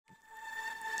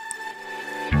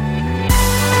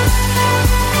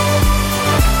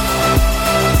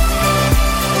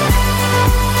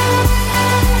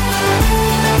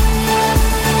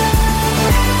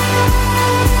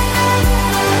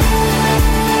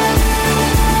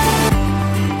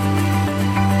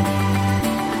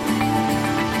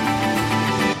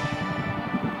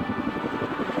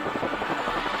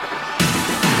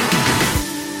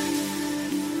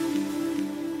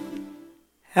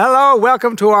Hello,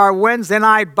 welcome to our Wednesday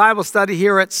night Bible study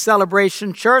here at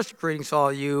Celebration Church. Greetings to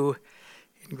all you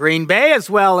in Green Bay as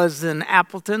well as in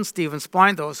Appleton, Stevens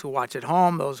Point, those who watch at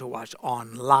home, those who watch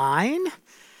online.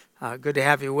 Good to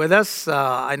have you with us.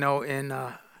 I know in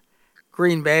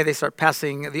Green Bay they start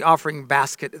passing the offering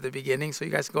basket at the beginning, so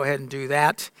you guys can go ahead and do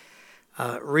that.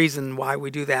 Reason why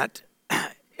we do that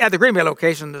at the Green Bay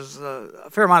location, there's a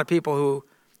fair amount of people who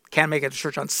can't make it to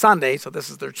church on Sunday, so this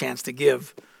is their chance to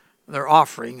give their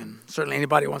offering, and certainly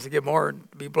anybody who wants to give more,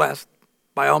 be blessed,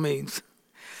 by all means.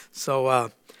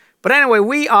 So, but anyway,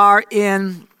 we are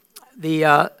in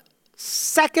the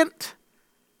second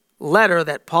letter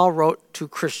that Paul wrote to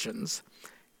Christians.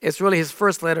 It's really his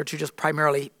first letter to just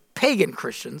primarily pagan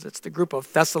Christians. It's the group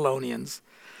of Thessalonians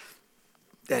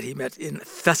that he met in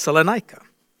Thessalonica.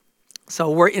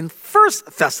 So we're in 1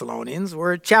 Thessalonians.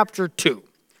 We're in chapter 2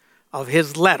 of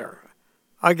his letter.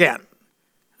 Again,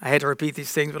 I hate to repeat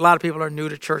these things, but a lot of people are new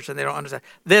to church and they don't understand.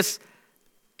 This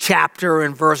chapter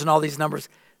and verse and all these numbers,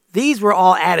 these were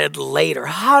all added later,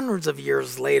 hundreds of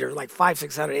years later, like 500,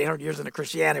 600, 800 years into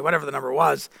Christianity, whatever the number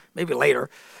was, maybe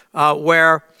later,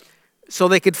 so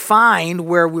they could find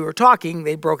where we were talking.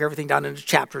 They broke everything down into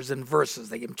chapters and verses.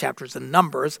 They gave them chapters and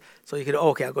numbers, so you could,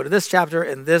 okay, I'll go to this chapter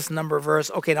and this number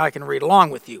verse. Okay, now I can read along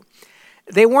with you.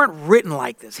 They weren't written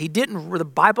like this.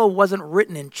 The Bible wasn't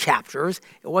written in chapters.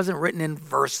 It wasn't written in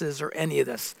verses or any of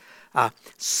this.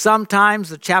 Sometimes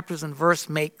the chapters and verse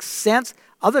make sense.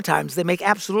 Other times they make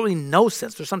absolutely no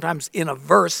sense. There's sometimes in a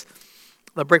verse,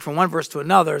 they'll break from one verse to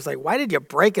another. It's like, why did you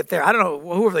break it there? I don't know,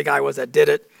 whoever the guy was that did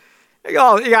it. You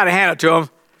got to hand it to him.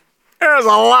 There's a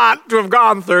lot to have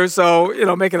gone through,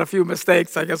 so, making a few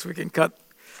mistakes, I guess we can cut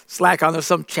slack on. There's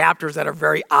some chapters that are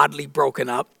very oddly broken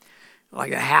up,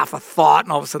 like a half a thought,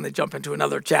 and all of a sudden they jump into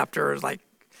another chapter. It's like,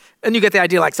 and you get the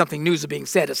idea like something new is being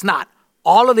said. It's not.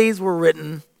 All of these were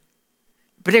written,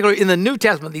 particularly in the New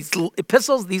Testament, these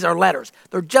epistles, these are letters.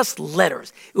 They're just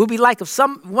letters. It would be like if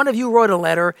one of you wrote a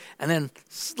letter, and then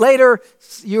later,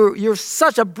 you're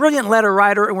such a brilliant letter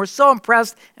writer, and we're so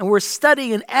impressed, and we're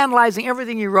studying and analyzing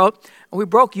everything you wrote, and we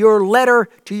broke your letter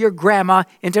to your grandma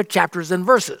into chapters and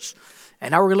verses.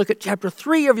 And now we're going to look at chapter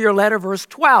 3 of your letter, verse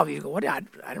 12. You go, what? I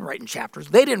didn't write in chapters.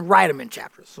 They didn't write them in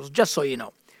chapters. So just so you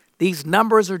know, these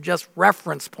numbers are just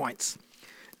reference points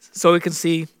so we can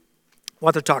see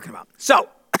what they're talking about. So,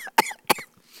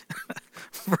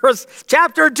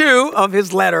 chapter 2 of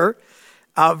his letter,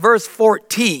 verse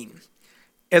 14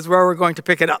 is where we're going to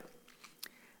pick it up.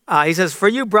 He says, "For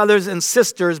you, brothers and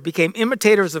sisters, became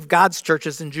imitators of God's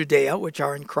churches in Judea, which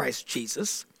are in Christ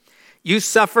Jesus. You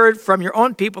suffered from your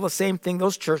own people the same thing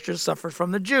those churches suffered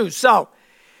from the Jews." So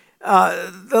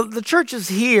the churches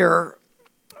here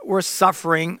were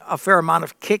suffering a fair amount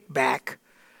of kickback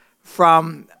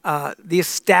from the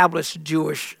established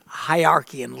Jewish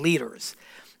hierarchy and leaders.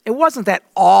 It wasn't that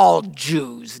all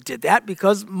Jews did that,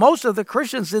 because most of the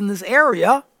Christians in this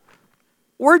area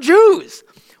were Jews.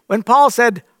 When Paul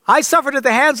said, "I suffered at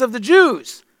the hands of the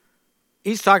Jews,"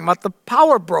 he's talking about the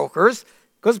power brokers,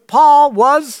 because Paul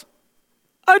was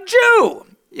a Jew.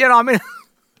 It'd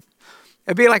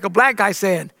be like a black guy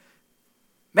saying,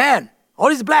 "Man, all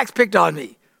these blacks picked on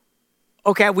me."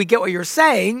 Okay, we get what you're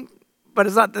saying, but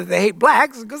it's not that they hate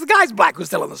blacks, because the guy's black who's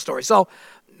telling the story. So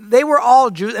they were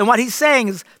all Jews. And what he's saying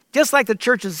is, just like the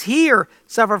churches here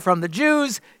suffer from the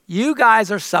Jews, you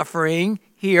guys are suffering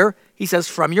here, he says,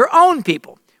 from your own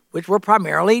people, which were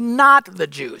primarily not the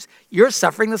Jews. You're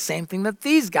suffering the same thing that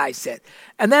these guys said.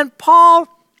 And then Paul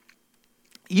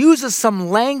uses some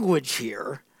language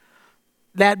here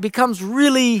that becomes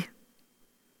really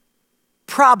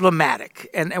problematic.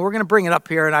 And we're going to bring it up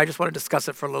here, and I just want to discuss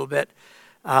it for a little bit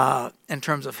in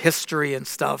terms of history and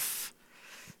stuff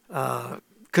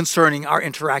concerning our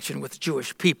interaction with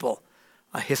Jewish people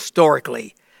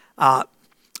historically.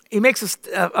 He makes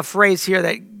a phrase here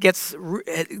that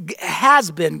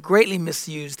has been greatly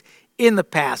misused in the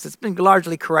past. It's been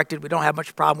largely corrected. We don't have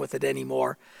much problem with it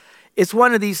anymore. It's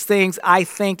one of these things, I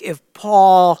think, if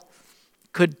Paul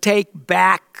could take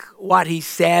back what he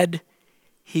said,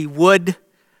 he would.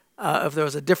 If there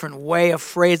was a different way of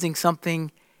phrasing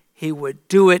something, he would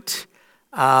do it.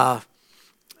 But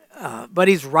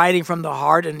he's writing from the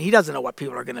heart, and he doesn't know what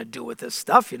people are going to do with this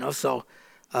stuff, So,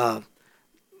 and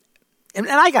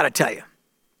I got to tell you,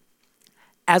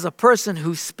 as a person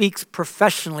who speaks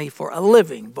professionally for a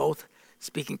living, both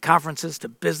speaking conferences to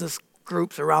business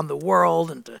groups around the world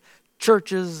and to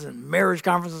churches and marriage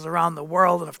conferences around the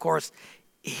world, and of course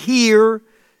here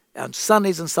on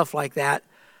Sundays and stuff like that,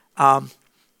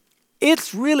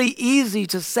 it's really easy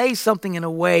to say something in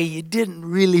a way you didn't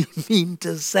really mean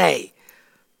to say.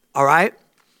 All right?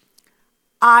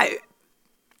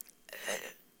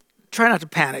 try not to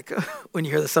panic when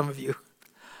you hear this, some of you.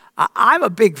 I'm a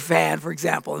big fan, for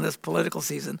example, in this political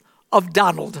season, of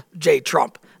Donald J.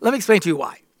 Trump. Let me explain to you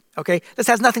why, okay? This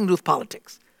has nothing to do with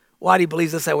politics. Why do he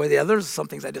believe this, that way, or the other? There's some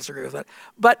things I disagree with that.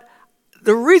 But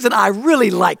the reason I really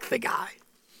like the guy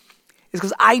is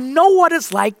because I know what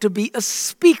it's like to be a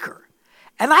speaker.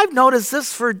 And I've noticed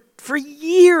this for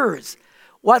years.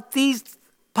 What these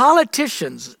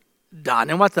politicians done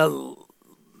and what the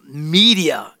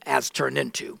media has turned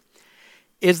into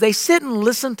is they sit and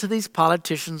listen to these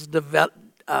politicians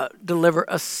deliver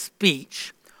a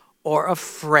speech or a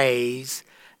phrase,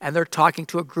 and they're talking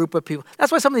to a group of people.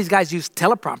 That's why some of these guys use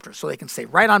teleprompters, so they can stay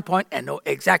right on point and know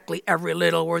exactly every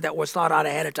little word that was thought out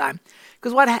ahead of time.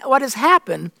 Because what has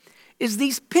happened is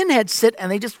these pinheads sit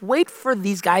and they just wait for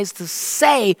these guys to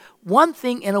say one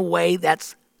thing in a way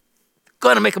that's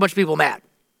going to make a bunch of people mad.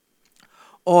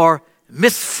 Or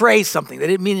misphrase something they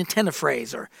didn't mean to intend to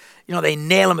phrase, or they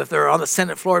nail them if they're on the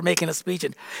Senate floor making a speech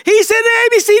and he said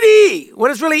ABCD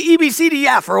when it's really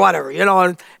EBCDF or whatever,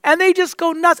 and they just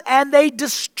go nuts and they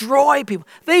destroy people.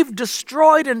 They've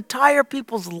destroyed entire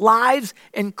people's lives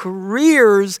and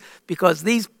careers because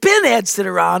these pinheads sit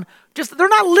around they're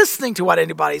not listening to what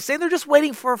anybody's saying. They're just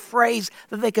waiting for a phrase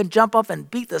that they can jump up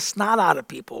and beat the snot out of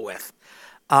people with.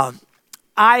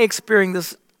 I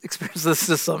experience this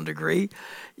to some degree,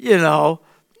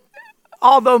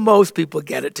 although most people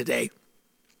get it today.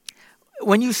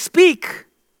 When you speak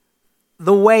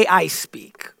the way I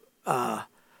speak,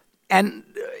 and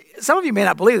some of you may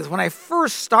not believe this, when I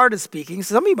first started speaking,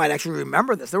 some of you might actually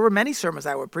remember this. There were many sermons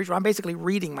I would preach where I'm basically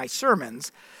reading my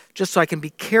sermons just so I can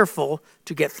be careful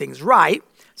to get things right.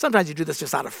 Sometimes you do this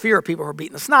just out of fear of people who are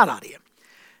beating the snot out of you.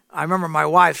 I remember my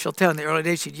wife, she'll tell in the early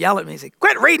days, she'd yell at me and say,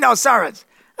 "Quit reading those sermons."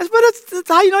 I said, but it's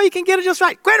how you know you can get it just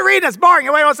right. Quit reading, it's boring.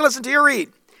 Nobody wants to listen to you read.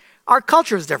 Our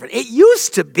culture is different. It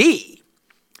used to be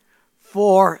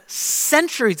for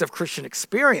centuries of Christian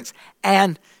experience,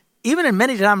 and even in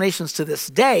many denominations to this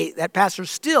day, that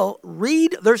pastors still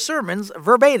read their sermons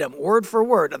verbatim, word for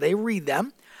word. They read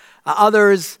them.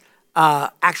 Others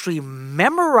actually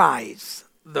memorize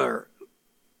their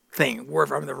thing.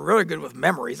 They're really good with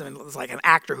memories. It's like an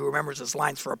actor who remembers his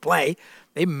lines for a play.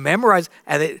 They memorize,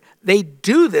 and they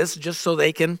do this just so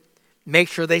they can make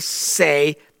sure they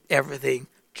say everything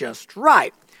just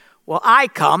right. Well,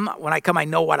 when I come, I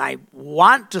know what I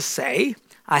want to say.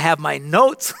 I have my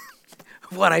notes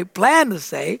of what I plan to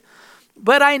say,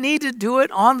 but I need to do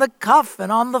it on the cuff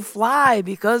and on the fly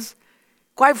because,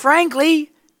 quite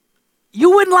frankly, you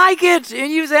wouldn't like it.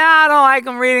 And you say, I don't like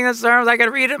them reading the sermons. I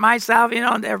could read it myself,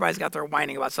 and everybody's got their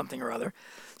whining about something or other.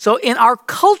 So in our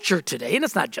culture today, and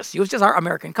it's not just you, it's just our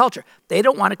American culture, they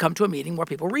don't want to come to a meeting where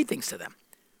people read things to them.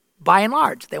 By and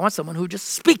large, they want someone who just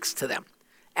speaks to them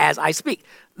as I speak.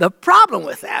 The problem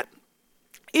with that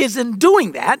is in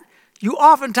doing that, you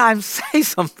oftentimes say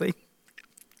something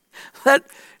that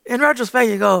in retrospect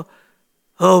you go,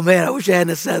 oh man, I wish I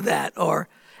hadn't said that.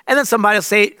 And then somebody will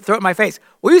throw it in my face,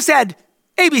 well, you said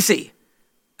ABC.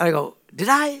 And I go, did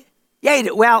I? Yeah, you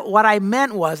did. Well, what I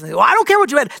meant was, and they go, I don't care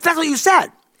what you meant. That's what you said.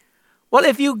 Well,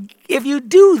 if you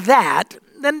do that,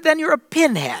 then you're a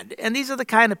pinhead. And these are the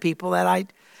kind of people that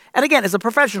and again, as a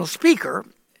professional speaker,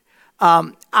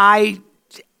 I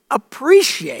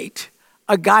appreciate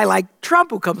a guy like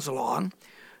Trump who comes along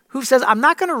who says, I'm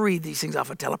not going to read these things off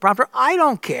a teleprompter. I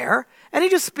don't care. And he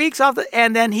just speaks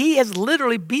and then he has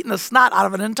literally beaten the snot out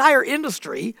of an entire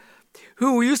industry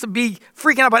who used to be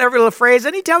freaking out about every little phrase.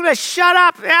 And he tells me, shut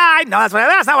up. Yeah, I know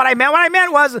that's not what I meant. What I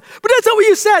meant was, but that's not what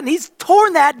you said. And he's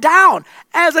torn that down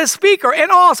as a speaker,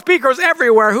 and all speakers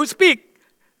everywhere who speak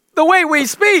the way we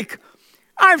speak.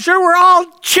 I'm sure we're all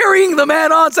cheering the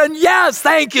man on, saying, yes,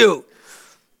 thank you.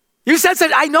 You said,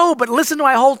 I know, but listen to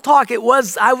my whole talk. I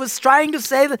was trying to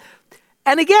say that.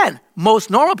 And again,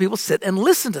 most normal people sit and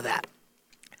listen to that.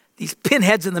 These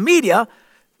pinheads in the media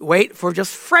wait for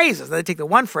just phrases. They take the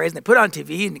one phrase and they put it on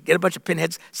TV and get a bunch of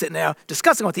pinheads sitting there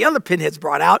discussing what the other pinheads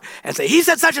brought out and say, he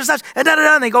said such and such, and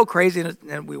da-da-da, and they go crazy,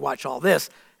 and we watch all this.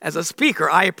 As a speaker,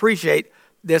 I appreciate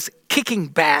this kicking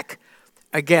back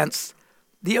against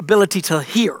the ability to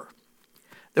hear.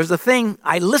 There's a thing,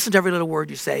 I listen to every little word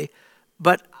you say,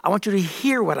 but I want you to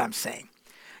hear what I'm saying.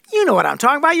 You know what I'm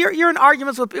talking about. You're in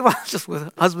arguments with people, just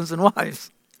with husbands and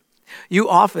wives. You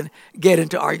often get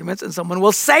into arguments and someone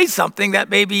will say something that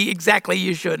maybe exactly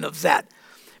you shouldn't have said.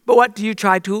 But what do you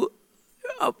try to,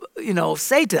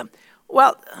 say to them?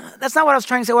 Well, that's not what I was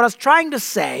trying to say. What I was trying to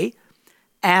say,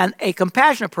 and a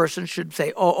compassionate person should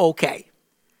say, oh, okay.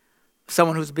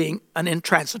 Someone who's being an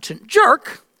intransigent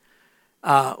jerk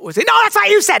would say, no, that's what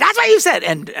you said. That's what you said.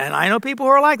 And I know people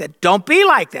who are like that. Don't be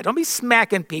like that. Don't be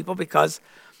smacking people because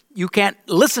You can't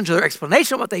listen to their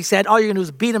explanation of what they said. All you're going to do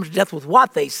is beat them to death with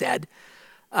what they said.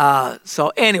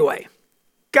 So anyway,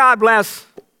 God bless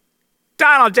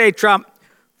Donald J. Trump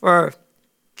for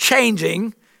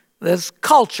changing this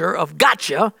culture of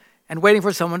gotcha and waiting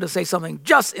for someone to say something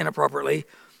just inappropriately,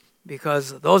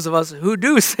 because those of us who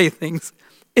do say things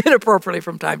inappropriately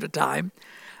from time to time,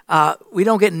 we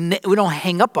don't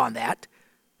hang up on that.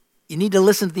 You need to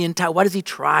listen to the entire, what is he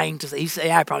trying to say? He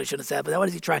say, I probably shouldn't have said, but what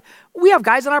is he trying? We have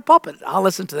guys in our pulpit. I'll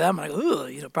listen to them. And I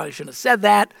go, probably shouldn't have said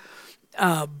that.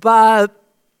 But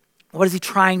what is he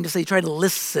trying to say? He's trying to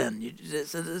listen.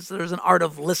 There's an art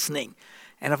of listening.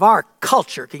 And if our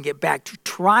culture can get back to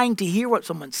trying to hear what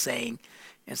someone's saying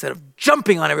instead of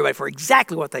jumping on everybody for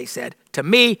exactly what they said, to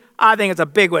me, I think it's a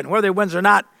big win. Whether he wins or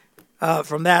not,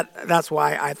 that's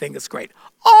why I think it's great.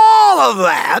 All of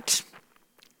that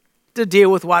to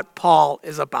deal with what Paul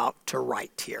is about to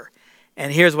write here.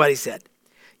 And here's what he said.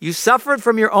 You suffered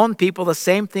from your own people the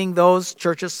same thing those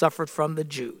churches suffered from the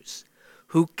Jews,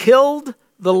 who killed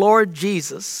the Lord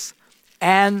Jesus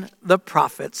and the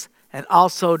prophets and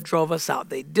also drove us out.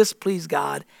 They displease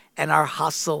God and are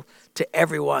hostile to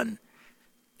everyone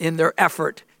in their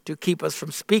effort to keep us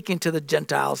from speaking to the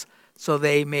Gentiles so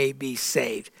they may be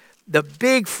saved. The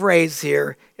big phrase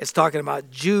here is talking about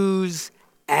Jews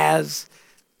as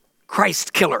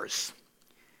Christ killers.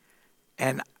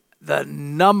 And the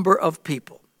number of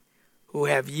people who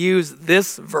have used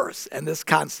this verse and this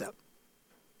concept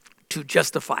to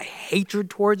justify hatred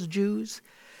towards Jews,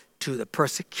 to the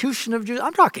persecution of Jews.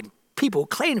 I'm talking people who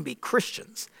claim to be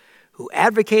Christians who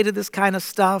advocated this kind of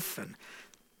stuff. And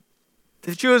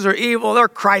the Jews are evil, they're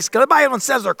Christ killers. The Bible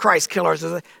says they're Christ killers.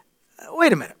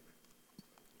 Wait a minute.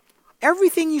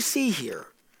 Everything you see here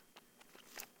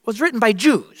was written by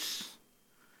Jews.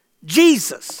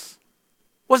 Jesus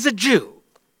was a Jew.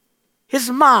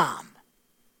 His mom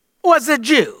was a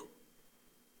Jew.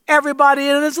 Everybody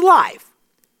in his life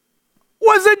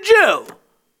was a Jew.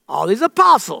 All these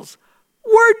apostles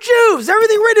were Jews.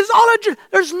 Everything written is all a Jew.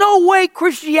 There's no way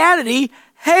Christianity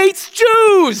hates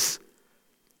Jews.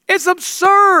 It's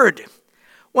absurd.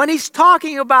 When he's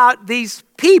talking about these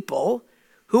people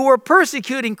who were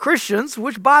persecuting Christians,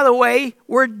 which, by the way,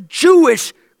 were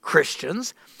Jewish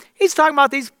Christians, he's talking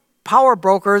about these power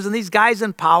brokers and these guys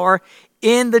in power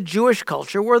in the Jewish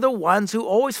culture were the ones who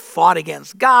always fought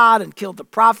against God and killed the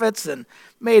prophets and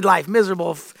made life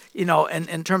miserable,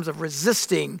 in terms of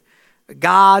resisting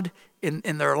God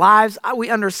in their lives.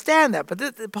 We understand that,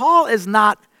 but Paul is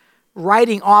not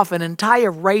writing off an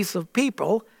entire race of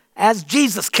people as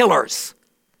Jesus killers,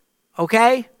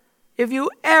 okay? If you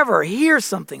ever hear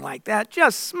something like that,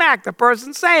 just smack the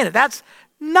person saying it. That's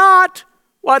not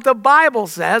what the Bible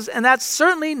says, and that's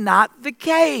certainly not the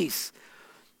case.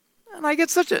 And I get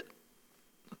such a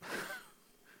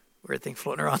weird thing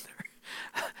floating around there.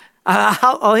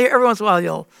 I'll hear every once in a while,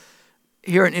 you'll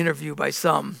hear an interview by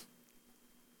some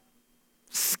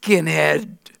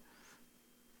skinhead,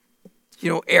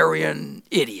 Aryan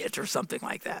idiot or something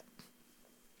like that.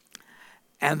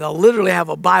 And they'll literally have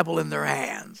a Bible in their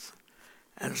hands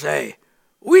and say,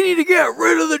 we need to get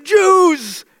rid of the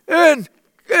Jews and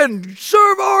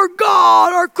serve our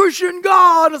God, our Christian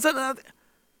God.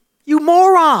 You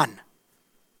moron.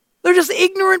 They're just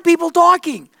ignorant people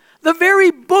talking. The very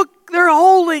book they're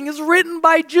holding is written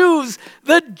by Jews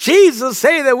that Jesus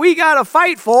say that we got to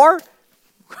fight for,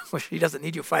 which he doesn't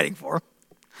need you fighting for.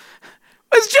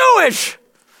 It's Jewish.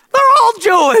 They're all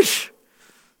Jewish.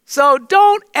 So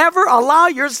don't ever allow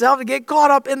yourself to get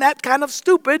caught up in that kind of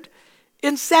stupid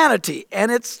insanity.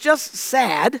 And it's just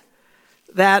sad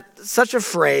that such a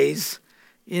phrase,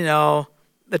 the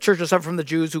church was suffered from the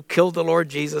Jews who killed the Lord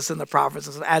Jesus and the prophets,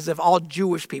 as if all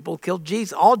Jewish people killed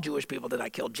Jesus. All Jewish people did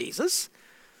not kill Jesus.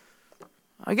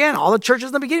 Again, all the churches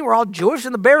in the beginning were all Jewish,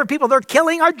 and the very people they're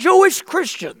killing are Jewish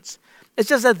Christians. It's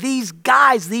just that these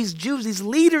guys, these Jews, these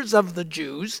leaders of the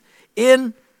Jews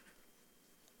in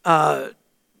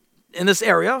this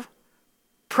area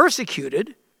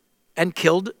persecuted and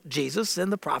killed Jesus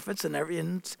and the prophets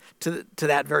and to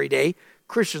that very day,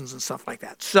 Christians and stuff like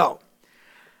that. So,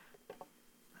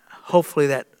 hopefully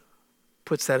that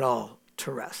puts that all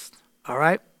to rest. All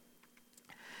right?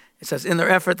 It says, in their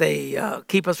effort, they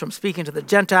keep us from speaking to the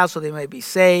Gentiles so they may be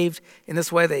saved. In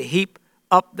this way, they heap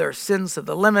up their sins to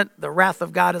the limit. The wrath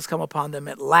of God has come upon them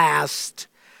at last.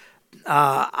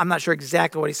 I'm not sure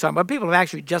exactly what he's talking about. People have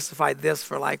actually justified this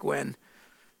for like when,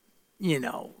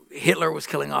 Hitler was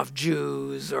killing off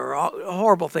Jews or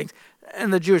horrible things.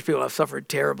 And the Jewish people have suffered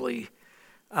terribly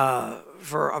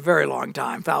for a very long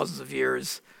time, thousands of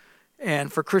years.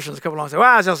 And for Christians to come along and say,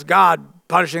 well, it's just God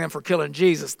punishing them for killing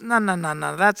Jesus. No.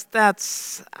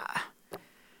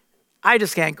 I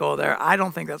just can't go there. I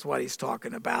don't think that's what he's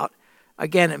talking about.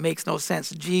 Again, it makes no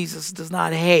sense. Jesus does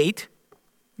not hate,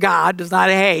 God does not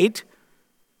hate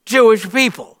Jewish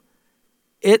people.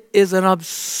 It is an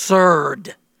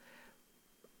absurd,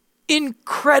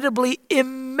 incredibly,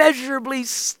 immeasurably,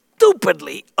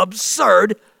 stupidly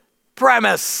absurd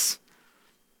premise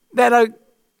that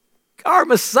our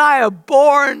Messiah,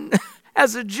 born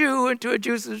as a Jew into a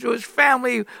Jewish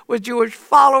family with Jewish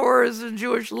followers and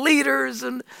Jewish leaders,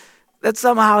 and that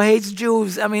somehow hates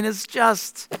Jews. I mean, it's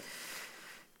just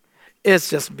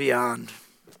beyond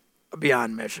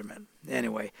measurement.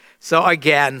 Anyway, so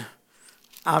again,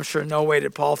 I'm sure no way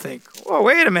did Paul think, well,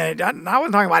 wait a minute, I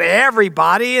wasn't talking about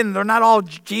everybody, and they're not all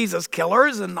Jesus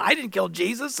killers, and I didn't kill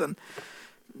Jesus.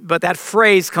 But that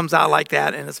phrase comes out like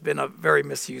that, and it's been a very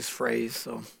misused phrase.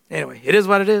 So anyway, it is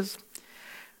what it is.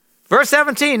 Verse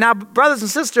 17, now brothers and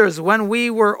sisters, when we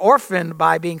were orphaned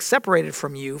by being separated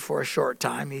from you for a short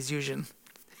time, he's using,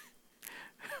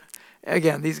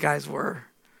 again, these guys were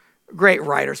great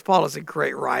writers. Paul is a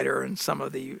great writer, and some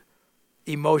of the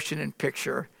emotion and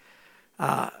picture.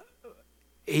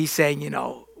 He's saying,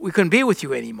 we couldn't be with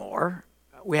you anymore.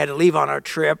 We had to leave on our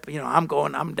trip. I'm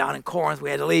down in Corinth.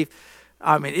 We had to leave.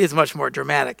 I mean, it is much more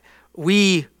dramatic.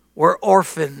 We were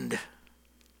orphaned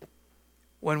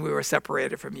when we were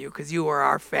separated from you because you were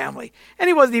our family. And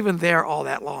he wasn't even there all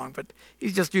that long, but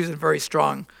he's just using very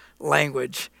strong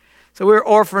language. So we were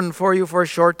orphaned for you for a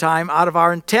short time. Out of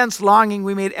our intense longing,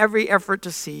 we made every effort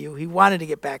to see you. He wanted to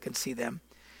get back and see them.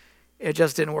 It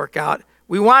just didn't work out.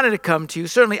 We wanted to come to you.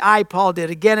 Certainly I, Paul,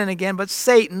 did again and again, but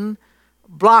Satan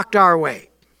blocked our way.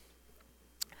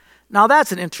 Now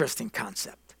that's an interesting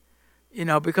concept,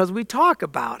 because we talk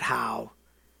about how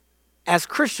as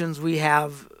Christians we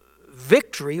have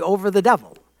victory over the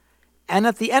devil. And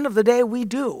at the end of the day, we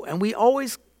do. And we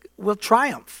always will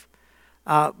triumph.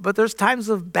 But there's times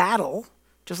of battle,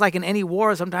 just like in any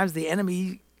war, sometimes the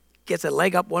enemy gets a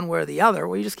leg up one way or the other,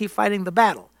 where you just keep fighting the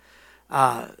battle.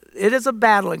 It is a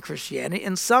battle in Christianity,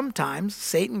 and sometimes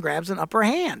Satan grabs an upper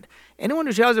hand. Anyone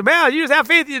who tells you, man, you just have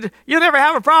faith, you'll never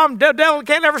have a problem, the devil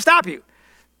can't ever stop you.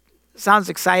 Sounds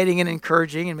exciting and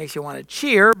encouraging and makes you want to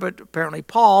cheer, but apparently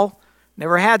Paul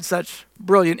never had such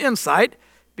brilliant insight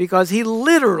because he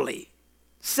literally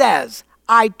says,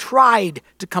 I tried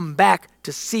to come back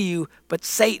to see you, but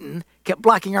Satan kept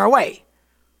blocking our way.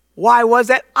 Why was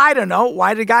that? I don't know.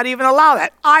 Why did God even allow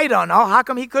that? I don't know. How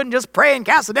come he couldn't just pray and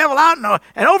cast the devil out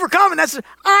and overcome?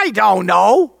 I don't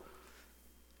know.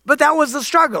 But that was the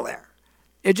struggle there.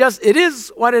 It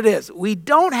is what it is. We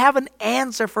don't have an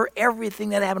answer for everything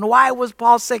that happened. Why was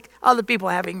Paul sick? Other people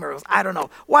having miracles. I don't know.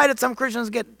 Why did some Christians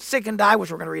get sick and die,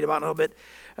 which we're going to read about in a little bit,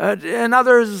 and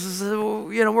others,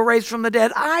 were raised from the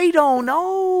dead? I don't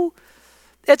know.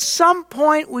 At some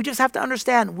point, we just have to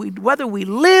understand whether we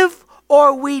live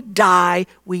or we die,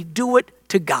 we do it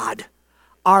to God.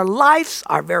 Our lives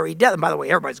are very death. And by the way,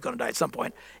 everybody's going to die at some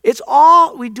point.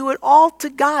 We do it all to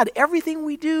God. Everything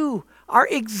we do, our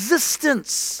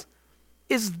existence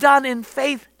is done in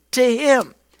faith to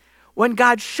Him. When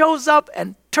God shows up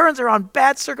and turns around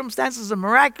bad circumstances in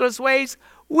miraculous ways,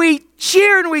 we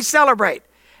cheer and we celebrate.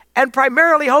 And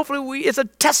primarily, hopefully, it's a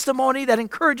testimony that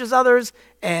encourages others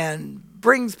and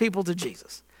brings people to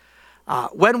Jesus.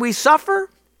 When we suffer,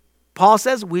 Paul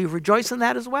says we rejoice in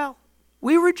that as well.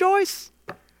 We rejoice.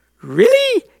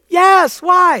 Really? Yes.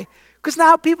 Why? Because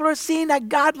now people are seeing that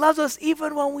God loves us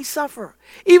even when we suffer.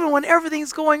 Even when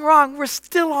everything's going wrong, we're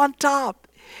still on top.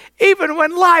 Even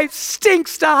when life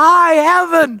stinks to high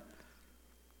heaven,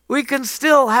 we can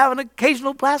still have an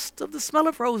occasional blast of the smell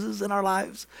of roses in our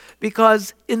lives.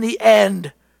 Because in the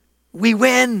end, we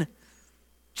win.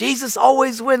 Jesus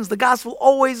always wins. The gospel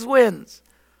always wins.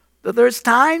 But there's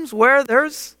times where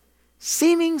there's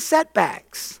seeming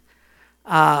setbacks.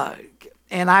 And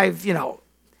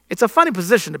it's a funny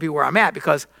position to be where I'm at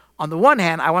because on the one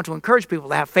hand, I want to encourage people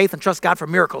to have faith and trust God for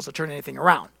miracles to turn anything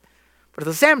around. But at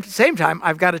the same time,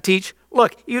 I've got to teach,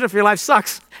 look, even if your life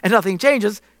sucks and nothing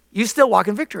changes, you still walk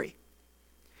in victory.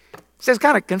 So it's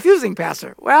kind of confusing,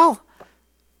 Pastor. Well,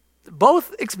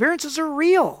 both experiences are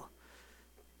real,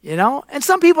 and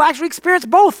some people actually experience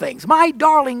both things. My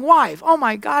darling wife, oh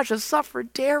my gosh, has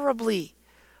suffered terribly.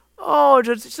 Oh,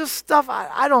 just stuff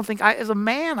I don't think as a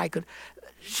man I could.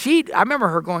 I remember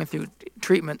her going through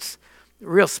treatments,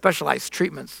 real specialized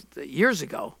treatments years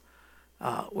ago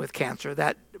with cancer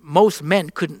that most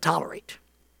men couldn't tolerate.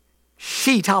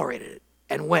 She tolerated it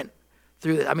and went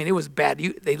through it. I mean, it was bad.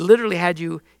 They literally had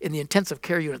you in the intensive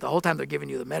care unit the whole time they're giving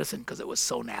you the medicine because it was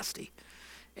so nasty.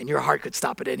 And your heart could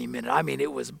stop at any minute. I mean,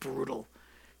 it was brutal.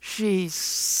 She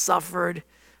suffered.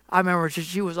 I remember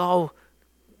she was all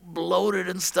bloated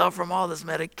and stuff from all this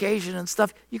medication and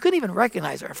stuff. You couldn't even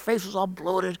recognize her. Her face was all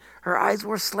bloated. Her eyes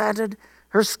were slanted.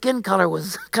 Her skin color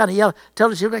was kind of yellow. Tell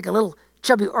her she looked like a little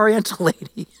chubby Oriental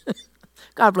lady.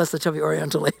 God bless the chubby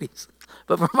Oriental ladies.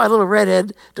 But for my little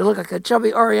redhead to look like a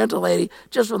chubby Oriental lady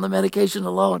just from the medication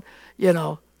alone,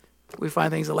 we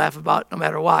find things to laugh about no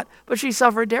matter what. But she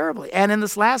suffered terribly. And in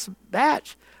this last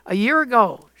batch, a year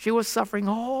ago, she was suffering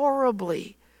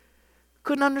horribly.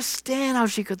 Couldn't understand how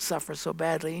she could suffer so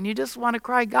badly. And you just want to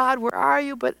cry, God, where are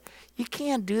you? But you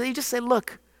can't do that. You just say,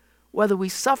 look, whether we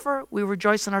suffer, we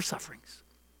rejoice in our sufferings.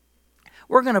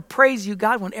 We're going to praise you,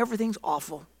 God, when everything's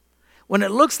awful. When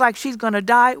it looks like she's going to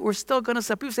die, we're still going to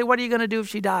suffer. People say, what are you going to do if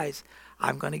she dies?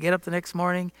 I'm going to get up the next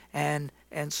morning and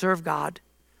serve God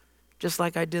just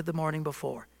like I did the morning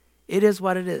before. It is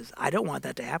what it is. I don't want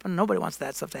that to happen. Nobody wants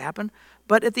that stuff to happen.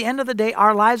 But at the end of the day,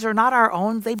 our lives are not our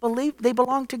own. They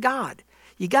belong to God.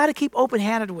 You got to keep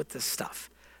open-handed with this stuff.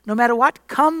 No matter what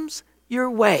comes your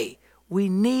way, we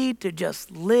need to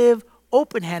just live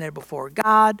open-handed before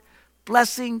God.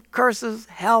 Blessing, curses,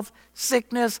 health,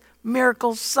 sickness,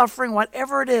 miracles, suffering,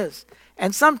 whatever it is.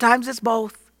 And sometimes it's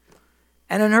both.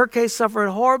 And in her case, suffered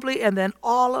horribly, and then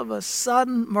all of a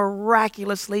sudden,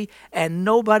 miraculously, and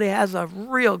nobody has a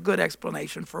real good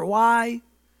explanation for why,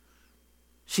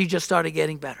 she just started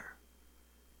getting better.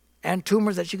 And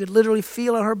tumors that she could literally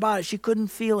feel in her body, she couldn't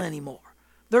feel anymore.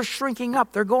 They're shrinking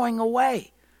up. They're going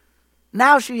away.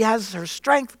 Now she has her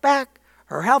strength back.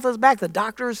 Her health is back. The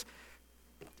doctors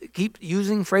keep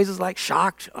using phrases like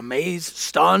shocked, amazed,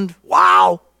 stunned,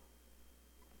 wow.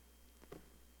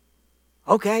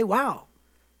 Okay, wow.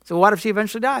 So what if she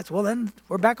eventually dies? Well, then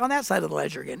we're back on that side of the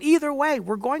ledger again. Either way,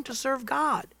 we're going to serve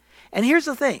God. And here's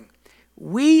the thing.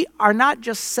 We are not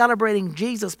just celebrating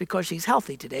Jesus because she's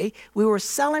healthy today. We were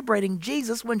celebrating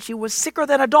Jesus when she was sicker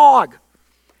than a dog.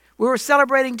 We were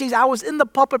celebrating Jesus. I was in the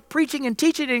pulpit preaching and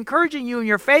teaching and encouraging you in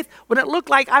your faith when it looked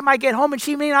like I might get home and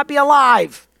she may not be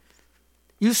alive.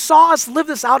 You saw us live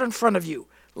this out in front of you.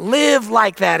 Live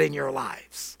like that in your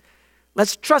lives.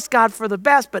 Let's trust God for the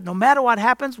best, but no matter what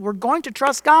happens, we're going to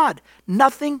trust God.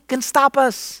 Nothing can stop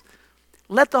us.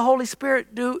 Let the Holy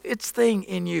Spirit do its thing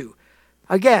in you.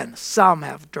 Again, some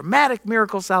have dramatic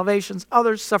miracle salvations,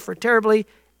 others suffer terribly,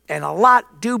 and a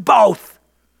lot do both.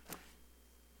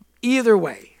 Either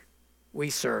way, we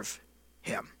serve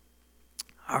him.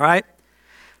 All right?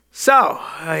 So,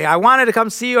 I wanted to come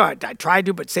see you. I tried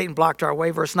to, but Satan blocked our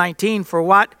way. Verse 19, for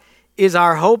what is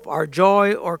our hope, our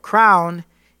joy, or crown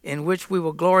in which we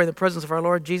will glory in the presence of our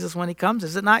Lord Jesus when he comes?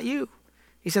 Is it not you?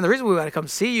 He said, the reason we want to come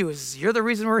see you is you're the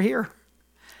reason we're here.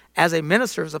 As a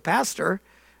minister, as a pastor,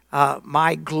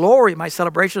 my glory, my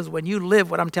celebration is when you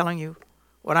live what I'm telling you,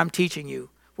 what I'm teaching you.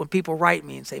 When people write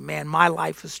me and say, man, my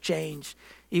life has changed.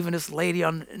 Even this lady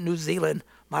on New Zealand,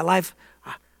 my life,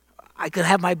 I could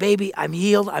have my baby, I'm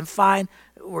healed, I'm fine,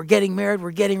 we're getting married, we're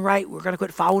getting right, we're going to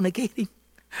quit fornicating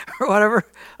or whatever.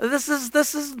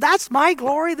 That's my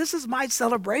glory, this is my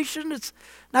celebration. It's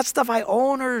not stuff I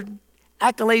own or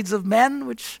accolades of men,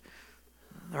 which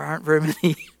there aren't very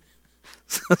many.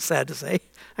 Sad to say.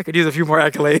 I could use a few more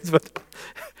accolades, but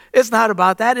it's not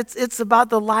about that. It's about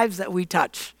the lives that we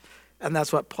touch. And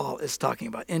that's what Paul is talking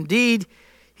about. Indeed,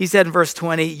 he said in verse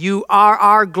 20, you are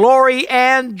our glory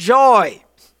and joy.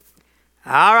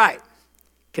 All right.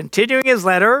 Continuing his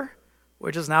letter,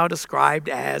 which is now described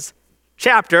as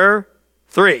chapter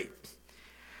 3.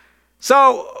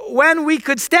 So when we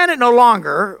could stand it no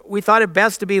longer, we thought it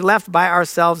best to be left by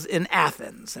ourselves in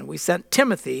Athens. And we sent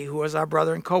Timothy, who was our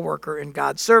brother and co-worker in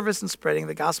God's service and spreading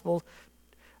the gospel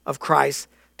of Christ,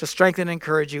 to strengthen and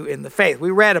encourage you in the faith.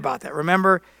 We read about that.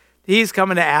 Remember, he's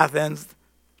coming to Athens.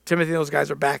 Timothy and those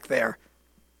guys are back there.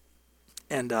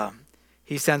 And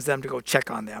he sends them to go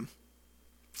check on them.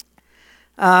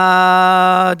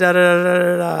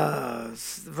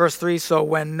 Verse 3, so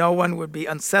when no one would be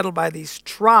unsettled by these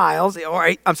trials,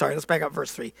 let's back up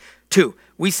verse 3. 2,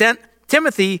 we sent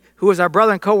Timothy, who is our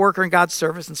brother and co-worker in God's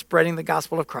service and spreading the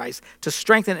gospel of Christ, to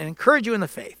strengthen and encourage you in the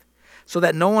faith, so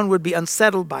that no one would be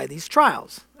unsettled by these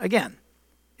trials. Again,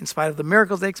 in spite of the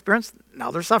miracles they experienced, now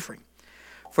they're suffering.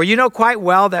 For you know quite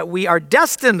well that we are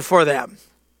destined for them.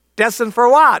 Destined for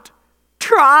what?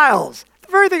 Trials.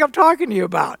 The very thing I'm talking to you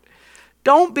about.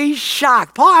 Don't be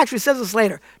shocked. Paul actually says this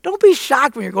later. Don't be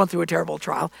shocked when you're going through a terrible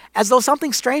trial, as though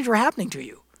something strange were happening to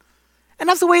you. And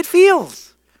that's the way it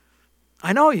feels.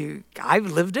 I know I've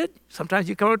lived it. Sometimes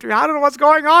you come up to me, I don't know what's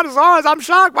going on. As long as I'm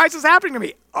shocked, why is this happening to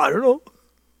me? I don't know.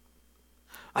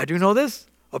 I do know this.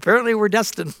 Apparently we're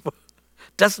destined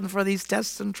for these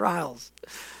tests and trials.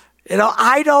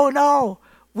 I don't know.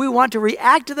 We want to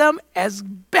react to them as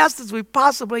best as we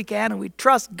possibly can, and we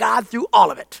trust God through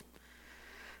all of it.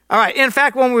 All right, in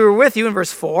fact, when we were with you in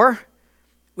verse 4,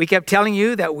 we kept telling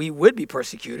you that we would be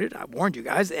persecuted. I warned you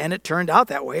guys, and it turned out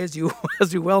that way, as you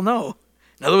well know.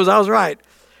 In other words, I was right.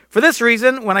 For this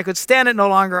reason, when I could stand it no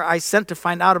longer, I sent to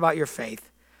find out about your faith.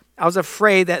 I was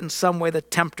afraid that in some way the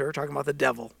tempter, talking about the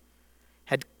devil,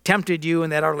 had tempted you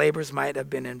and that our labors might have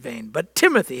been in vain. But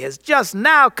Timothy has just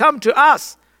now come to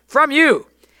us from you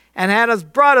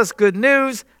and brought us good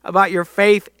news about your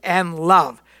faith and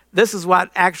love. This is what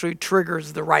actually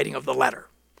triggers the writing of the letter.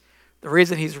 The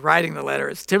reason he's writing the letter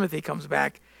is Timothy comes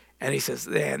back and he says,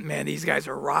 man, these guys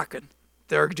are rocking.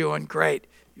 They're doing great.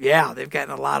 Yeah, they've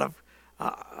gotten a lot of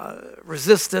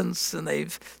resistance and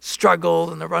they've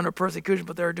struggled and they're under persecution,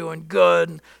 but they're doing good,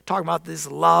 and talking about this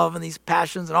love and these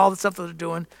passions and all the stuff that they're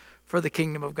doing for the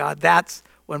kingdom of God. That's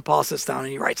when Paul sits down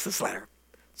and he writes this letter.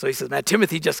 So he says, man,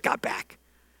 Timothy just got back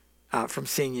from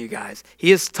seeing you guys. He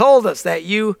has told us that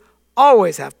you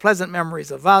always have pleasant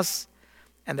memories of us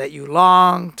and that you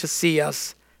long to see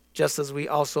us just as we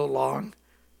also long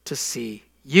to see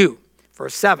you.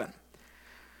 Verse 7.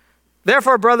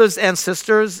 Therefore, brothers and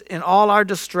sisters, in all our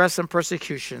distress and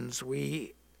persecutions,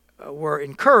 we were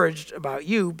encouraged about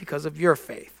you because of your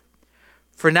faith.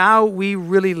 For now we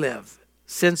really live.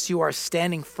 Since you are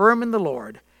standing firm in the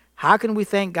Lord, how can we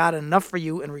thank God enough for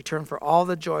you in return for all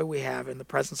the joy we have in the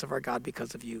presence of our God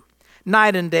because of you?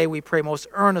 Night and day we pray most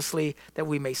earnestly that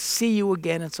we may see you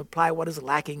again and supply what is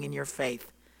lacking in your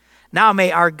faith. Now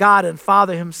may our God and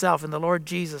Father himself and the Lord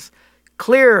Jesus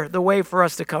clear the way for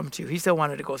us to come to you. He still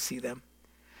wanted to go see them.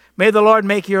 May the Lord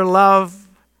make your love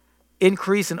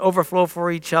increase and overflow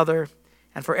for each other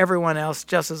and for everyone else,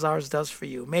 just as ours does for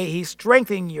you. May he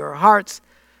strengthen your hearts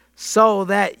so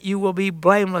that you will be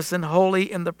blameless and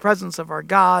holy in the presence of our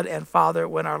God and Father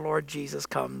when our Lord Jesus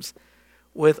comes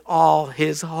with all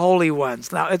his holy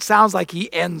ones. Now, it sounds like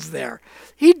he ends there.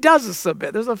 He does this a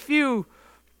bit. There's a few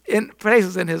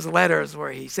places in his letters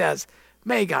where he says,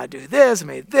 may God do this,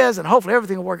 may this, and hopefully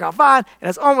everything will work out fine. And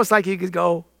it's almost like he could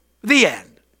go, the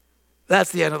end.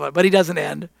 That's the end of it. But he doesn't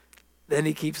end. Then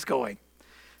he keeps going.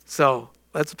 So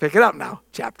let's pick it up now.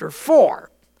 Chapter 4.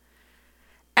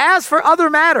 As for other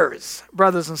matters,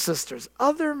 brothers and sisters,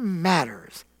 other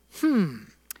matters.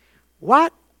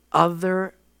 What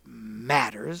other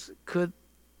matters could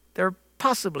there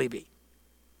possibly be?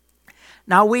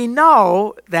 Now we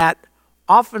know that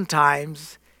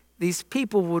oftentimes these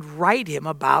people would write him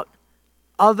about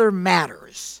other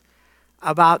matters,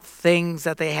 about things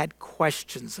that they had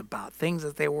questions about, things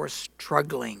that they were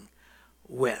struggling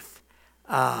with.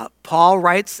 Paul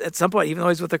writes at some point, even though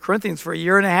he's with the Corinthians for a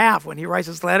year and a half, when he writes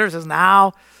his letter, he says,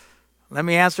 now let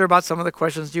me answer about some of the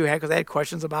questions you had, because they had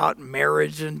questions about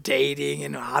marriage and dating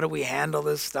and how do we handle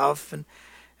this stuff, and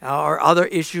or other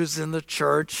issues in the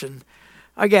church. And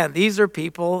again, these are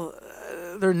people,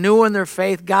 they're new in their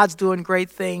faith. God's doing great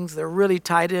things. They're really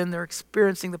tied in. They're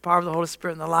experiencing the power of the Holy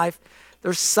Spirit in their life.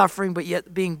 They're suffering, but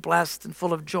yet being blessed and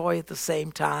full of joy at the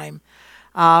same time.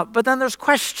 But then there's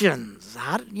questions.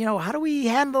 How do we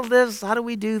handle this? How do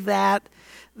we do that?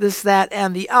 This, that,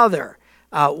 and the other.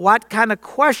 What kind of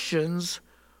questions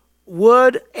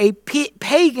would a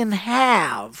pagan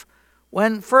have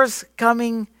when first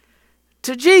coming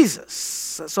to Jesus?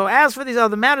 So as for these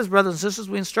other matters, brothers and sisters,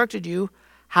 we instructed you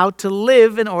how to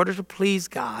live in order to please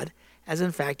God, as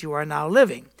in fact you are now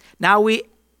living. Now we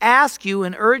ask you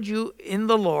and urge you in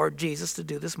the Lord Jesus to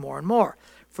do this more and more.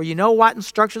 For you know what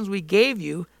instructions we gave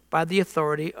you by the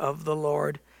authority of the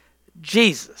Lord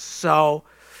Jesus. So,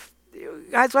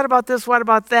 guys, what about this? What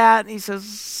about that? And he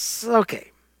says,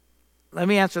 okay, let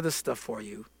me answer this stuff for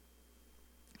you.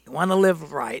 You want to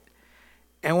live right.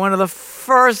 And one of the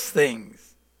first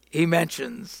things he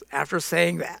mentions after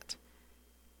saying that,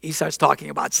 he starts talking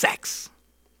about sex.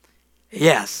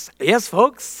 Yes,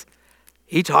 folks,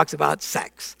 he talks about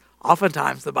sex.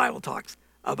 Oftentimes the Bible talks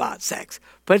about sex,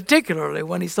 particularly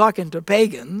when he's talking to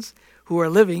pagans who are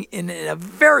living in a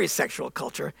very sexual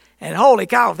culture. And holy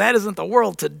cow, if that isn't the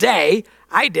world today,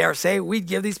 I dare say we'd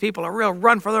give these people a real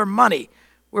run for their money.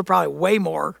 We're probably way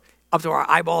more up to our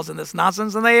eyeballs in this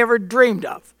nonsense than they ever dreamed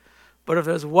of. But if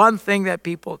there's one thing that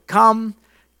people come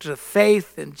to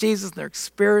faith in Jesus and they're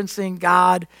experiencing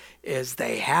God, is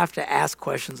they have to ask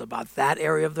questions about that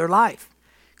area of their life.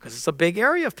 Because it's a big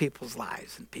area of people's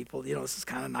lives. And people, this is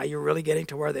kind of now you're really getting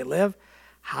to where they live.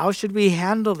 How should we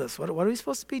handle this? What are we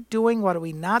supposed to be doing? What are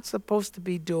we not supposed to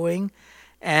be doing?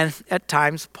 And at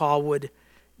times, Paul would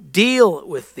deal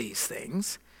with these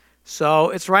things. So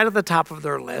it's right at the top of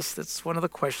their list. It's one of the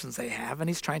questions they have, and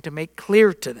he's trying to make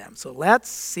clear to them. So let's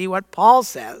see what Paul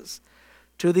says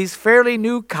to these fairly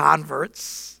new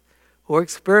converts who are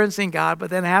experiencing God,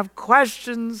 but then have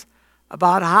questions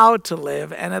about how to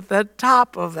live. And at the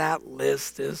top of that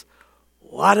list is,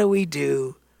 what do we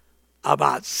do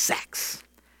about sex?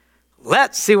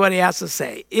 Let's see what he has to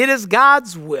say. It is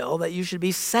God's will that you should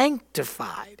be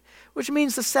sanctified, which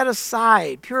means to set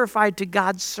aside, purified to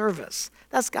God's service.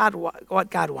 That's what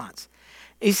God wants.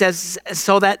 He says,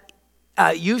 so that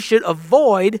you should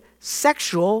avoid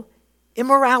sexual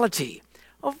immorality.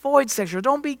 Avoid sexual.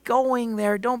 Don't be going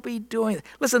there. Don't be doing it.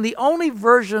 Listen, the only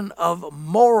version of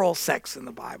moral sex in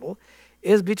the Bible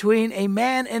is between a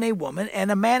man and a woman and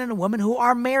a woman who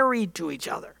are married to each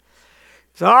other.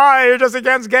 So, all right, you're just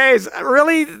against gays.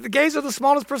 Really, the gays are the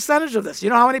smallest percentage of this.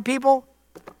 You know how many people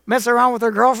mess around with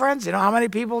their girlfriends? You know how many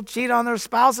people cheat on their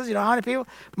spouses? You know how many people?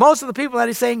 Most of the people that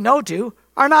he's saying no to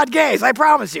are not gays, I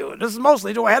promise you. This is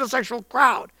mostly to a heterosexual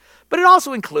crowd. But it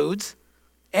also includes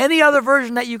any other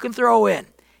version that you can throw in.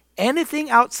 Anything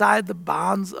outside the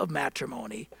bonds of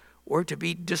matrimony were to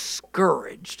be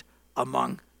discouraged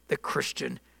among the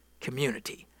Christian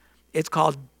community. It's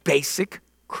called basic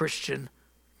Christian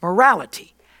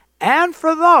morality. And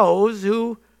for those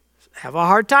who have a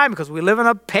hard time, because we live in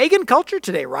a pagan culture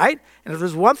today, right? And if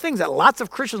there's one thing that lots of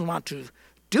Christians want to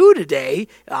do today,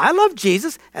 I love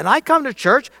Jesus and I come to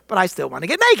church, but I still want to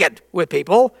get naked with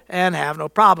people and have no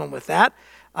problem with that.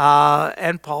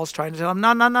 And Paul's trying to tell them,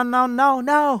 no,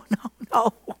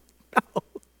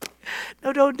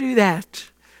 don't do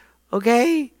that.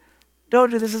 Okay?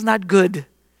 Don't do this. This is not good.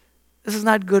 This is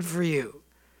not good for you.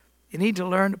 You need to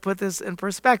learn to put this in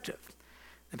perspective.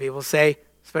 And people say,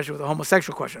 especially with the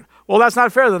homosexual question, well, that's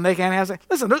not fair, then they can't have sex.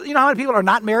 Listen, you know how many people are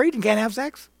not married and can't have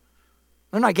sex?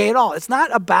 They're not gay at all. It's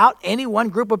not about any one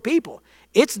group of people.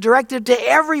 It's directed to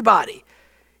everybody.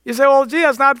 You say, well, gee,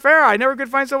 that's not fair. I never could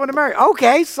find someone to marry.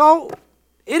 Okay, so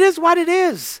it is what it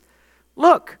is.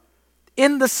 Look,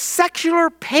 in the secular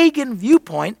pagan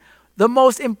viewpoint, the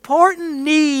most important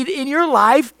need in your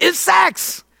life is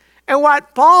sex. And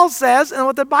what Paul says and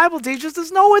what the Bible teaches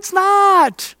is, no, it's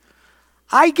not.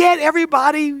 I get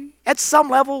everybody at some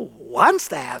level wants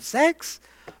to have sex,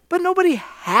 but nobody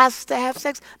has to have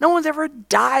sex. No one's ever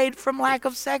died from lack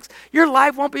of sex. Your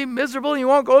life won't be miserable. You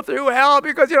won't go through hell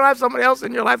because you don't have somebody else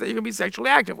in your life that you can be sexually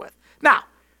active with. Now,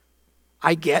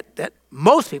 I get that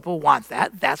most people want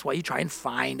that. That's why you try and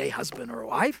find a husband or a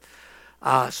wife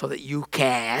so that you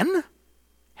can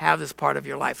have this part of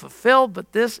your life fulfilled. But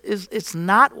it's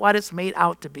not what it's made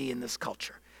out to be in this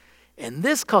culture. In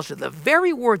this culture, the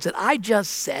very words that I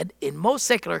just said in most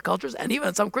secular cultures and even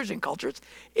in some Christian cultures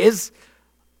is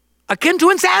akin to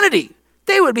insanity.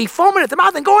 They would be foaming at the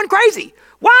mouth and going crazy.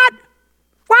 What?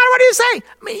 What do you say?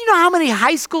 I mean, you know how many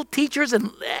high school teachers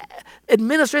and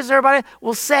administrators and everybody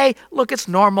will say, look, it's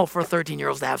normal for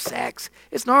 13-year-olds to have sex.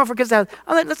 It's normal for kids to have,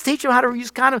 let's teach them how to use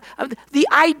condom. The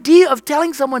idea of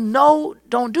telling someone, no,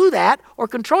 don't do that or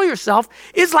control yourself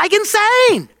is like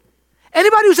insane.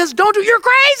 Anybody who says, don't do, you're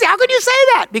crazy. How can you say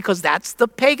that? Because that's the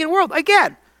pagan world.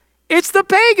 Again, it's the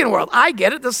pagan world. I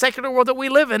get it. The secular world that we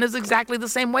live in is exactly the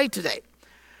same way today.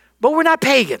 But we're not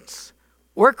pagans.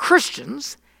 We're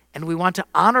Christians, and we want to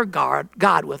honor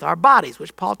God with our bodies,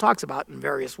 which Paul talks about in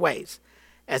various ways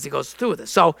as he goes through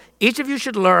this. So each of you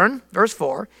should learn, verse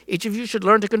 4, each of you should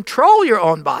learn to control your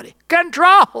own body.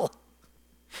 Control!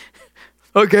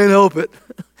 I can't help it.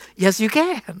 Yes, you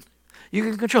can. You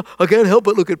can control. I can't help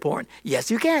but look at porn. Yes,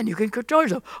 you can. You can control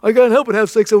yourself. I can't help but have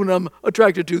sex with someone I'm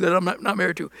attracted to that I'm not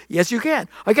married to. Yes, you can.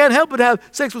 I can't help but have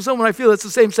sex with someone I feel that's the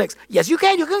same sex. Yes, you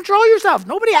can. You can control yourself.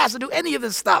 Nobody has to do any of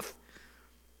this stuff.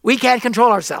 We can't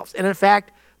control ourselves. And in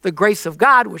fact, the grace of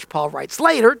God, which Paul writes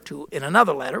later in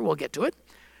another letter, we'll get to it,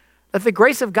 that the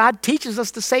grace of God teaches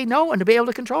us to say no and to be able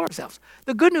to control ourselves.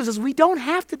 The good news is we don't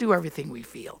have to do everything we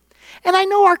feel. And I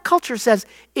know our culture says,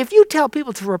 if you tell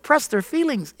people to repress their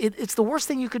feelings, it's the worst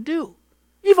thing you could do.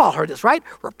 You've all heard this, right?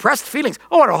 Repressed feelings.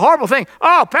 Oh, what a horrible thing.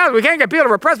 Oh, Pastor, we can't get people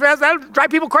to repress feelings. That'll drive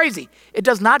people crazy. It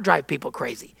does not drive people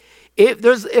crazy. If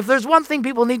there's one thing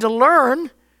people need to learn,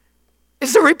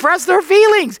 is to repress their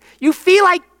feelings. You feel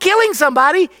like killing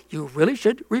somebody, you really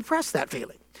should repress that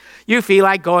feeling. You feel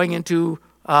like going into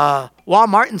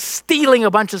Walmart and stealing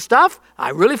a bunch of stuff, I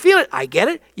really feel it. I get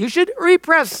it. You should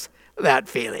repress that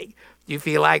feeling. You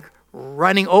feel like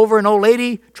running over an old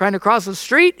lady trying to cross the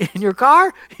street in your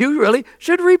car, you really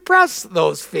should repress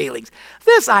those feelings.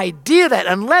 This idea that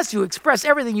unless you express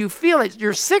everything you feel that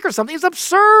you're sick or something is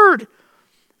absurd. I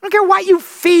don't care what you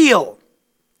feel.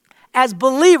 As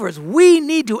believers, we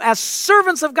need to, as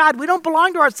servants of God, we don't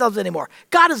belong to ourselves anymore.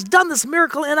 God has done this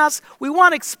miracle in us. We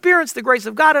want to experience the grace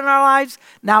of God in our lives.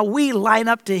 Now we line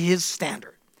up to his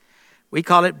standard. We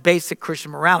call it basic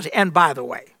Christian morality. And by the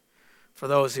way, for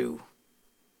those who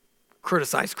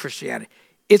criticize Christianity,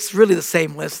 it's really the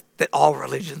same list that all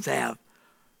religions have.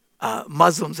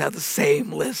 Muslims have the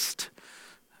same list.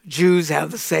 Jews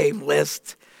have the same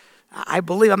list. I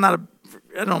believe, I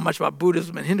don't know much about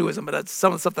Buddhism and Hinduism, but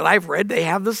some of the stuff that I've read, they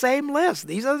have the same list.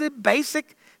 These are the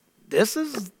basic, this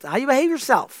is how you behave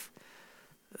yourself.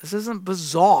 This isn't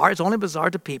bizarre. It's only bizarre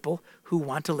to people who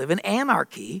want to live in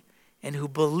anarchy and who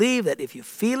believe that if you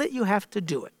feel it, you have to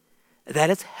do it, that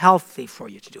it's healthy for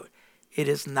you to do it. It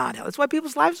is not healthy. That's why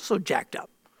people's lives are so jacked up.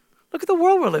 Look at the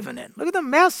world we're living in. Look at the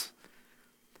mess.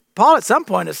 Paul at some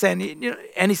point is saying,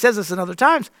 and he says this in other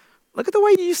times, look at the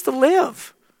way you used to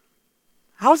live.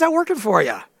 How is that working for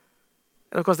you?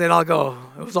 And of course, they'd all go,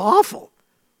 it was awful.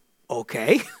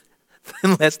 Okay,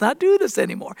 then let's not do this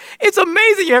anymore. It's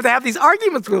amazing you have to have these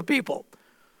arguments with people.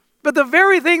 But the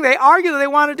very thing they argue that they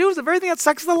want to do is the very thing that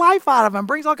sucks the life out of them,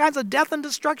 brings all kinds of death and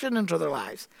destruction into their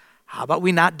lives. How about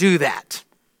we not do that?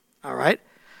 All right?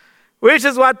 Which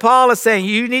is what Paul is saying.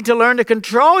 You need to learn to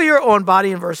control your own body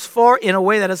in verse 4 in a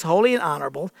way that is holy and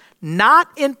honorable, not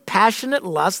in passionate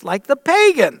lust like the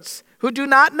pagans who do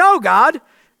not know God,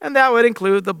 and that would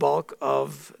include the bulk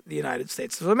of the United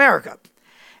States of America.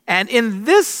 And in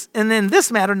this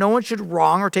matter, no one should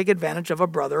wrong or take advantage of a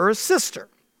brother or a sister.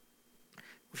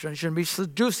 We shouldn't be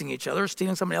seducing each other,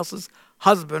 stealing somebody else's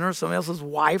husband or somebody else's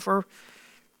wife, or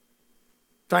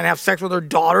trying to have sex with their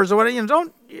daughters or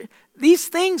whatever. These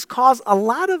things cause a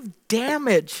lot of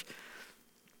damage.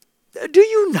 Do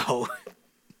you know?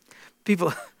 People,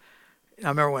 I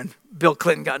remember when Bill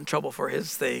Clinton got in trouble for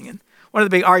his thing, and one of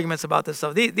the big arguments about this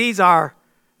stuff, these are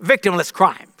victimless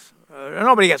crimes.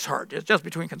 Nobody gets hurt. It's just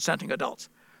between consenting adults.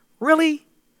 Really?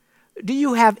 Do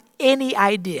you have any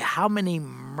idea how many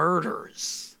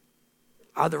murders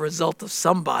are the result of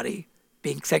somebody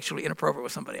being sexually inappropriate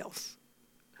with somebody else?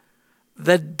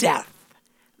 The death,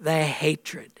 the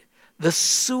hatred, the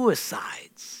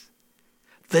suicides,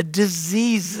 the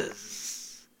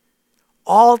diseases,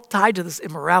 all tied to this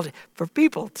immorality. For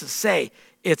people to say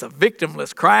it's a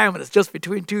victimless crime and it's just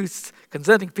between two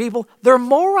consenting people, they're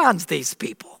morons, these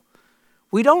people.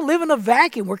 We don't live in a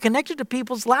vacuum. We're connected to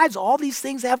people's lives. All these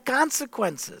things have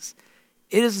consequences.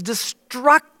 It is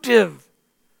destructive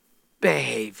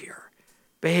behavior.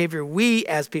 Behavior we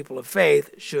as people of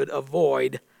faith should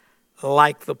avoid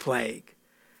like the plague.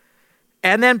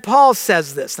 And then Paul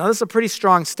says this. Now, this is a pretty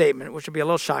strong statement, which will be a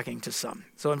little shocking to some.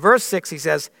 So in verse 6, he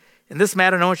says, in this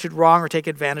matter, no one should wrong or take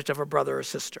advantage of a brother or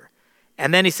sister.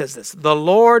 And then he says this, the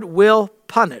Lord will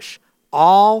punish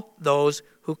all those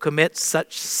who commit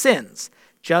such sins,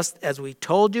 just as we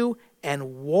told you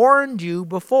and warned you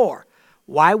before.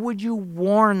 Why would you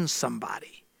warn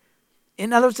somebody?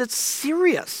 In other words, it's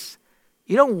serious.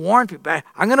 You don't warn people.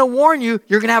 I'm going to warn you,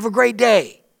 you're going to have a great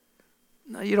day.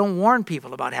 No, you don't warn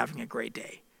people about having a great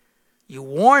day. You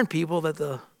warn people that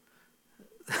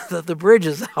the bridge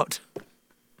is out.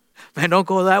 Man, don't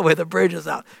go that way. The bridge is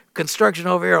out. Construction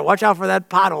over here. Watch out for that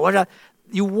pothole. Watch out.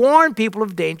 You warn people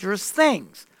of dangerous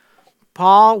things.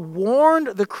 Paul warned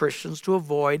the Christians to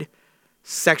avoid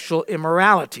sexual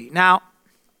immorality. Now,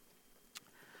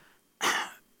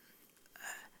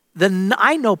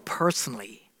 I know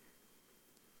personally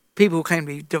people who claim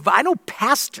to be divine. I know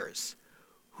pastors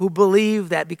who believe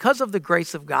that because of the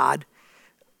grace of God,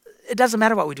 it doesn't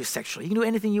matter what we do sexually. You can do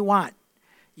anything you want.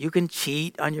 You can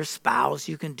cheat on your spouse.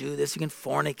 You can do this. You can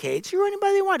fornicate. So you're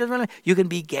anybody you want. Doesn't really, you can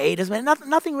be gay. Doesn't matter.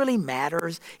 Nothing really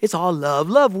matters. It's all love.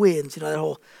 Love wins. That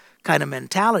whole kind of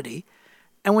mentality.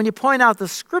 And when you point out the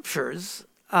scriptures,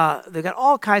 they've got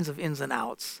all kinds of ins and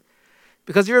outs.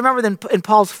 Because you remember then in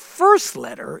Paul's first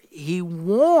letter, he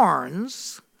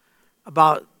warns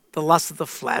about the lust of the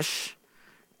flesh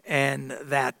and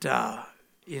that,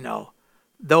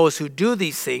 those who do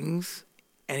these things,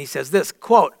 and he says this,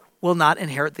 quote, will not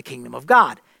inherit the kingdom of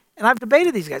God. And I've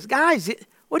debated these guys. Guys,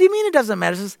 what do you mean it doesn't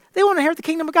matter? It says they won't inherit the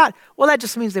kingdom of God. Well, that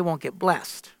just means they won't get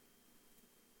blessed.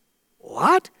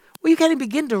 What? Well, you can't even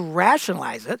begin to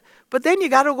rationalize it, but then you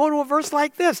got to go to a verse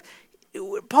like this.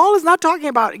 Paul is not talking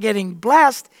about getting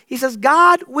blessed. He says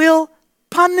God will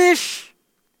punish.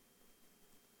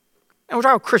 And we're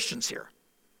talking about Christians here.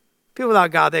 People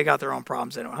without God, they got their own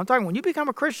problems anyway. I'm talking when you become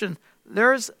a Christian,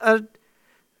 there's a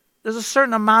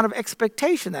certain amount of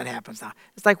expectation that happens now.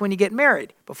 It's like when you get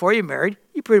married. Before you're married,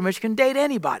 you pretty much can date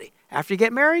anybody. After you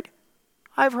get married,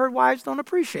 I've heard wives don't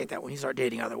appreciate that when you start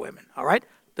dating other women, all right?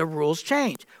 The rules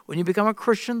change. When you become a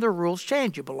Christian, the rules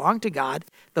change. You belong to God.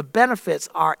 The benefits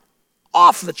are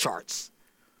off the charts.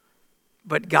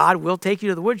 But God will take you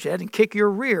to the woodshed and kick your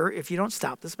rear if you don't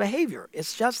stop this behavior.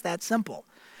 It's just that simple.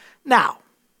 Now,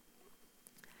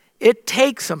 it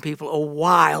takes some people a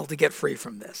while to get free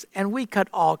from this. And we cut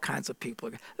all kinds of people.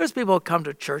 There's people who come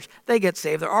to church, they get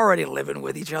saved, they're already living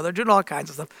with each other, doing all kinds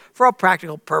of stuff. For all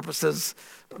practical purposes,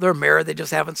 they're married, they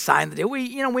just haven't signed the deal.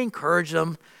 We encourage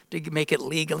them to make it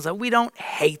legal. So we don't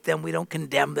hate them, we don't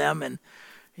condemn them. And,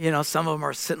 some of them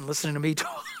are sitting listening to me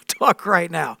talk right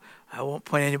now. I won't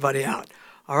point anybody out.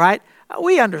 All right?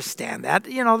 We understand that.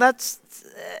 And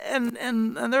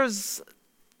there's,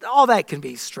 all that can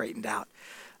be straightened out.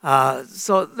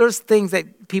 So there's things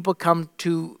that people come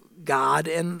to God,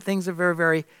 and things are very,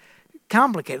 very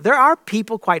complicated. There are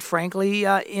people, quite frankly,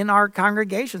 in our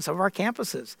congregation, some of our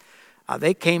campuses.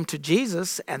 They came to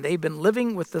Jesus, and they've been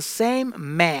living with the same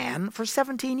man for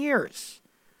 17 years.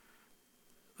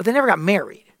 But they never got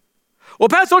married. Well,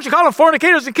 Pastor, don't you call them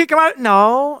fornicators and kick them out?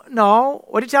 No.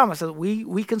 What do you tell them? I said,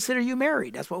 we consider you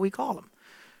married. That's what we call them.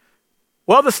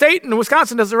 Well, the state in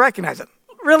Wisconsin doesn't recognize it.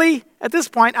 Really, at this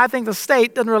point, I think the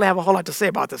state doesn't really have a whole lot to say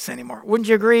about this anymore.Ouldn't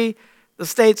you agree? The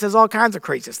state says all kinds of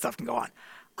crazy stuff can go on.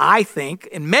 I think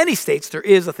in many states there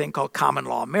is a thing called common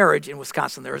law marriage. In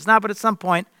Wisconsin there is not, but at some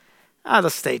point, the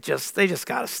state they just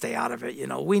got to stay out of it.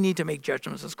 We need to make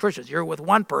judgments as Christians. You're with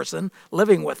one person,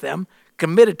 living with them,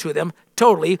 committed to them,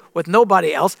 totally, with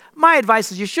nobody else. My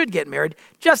advice is you should get married,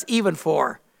 just even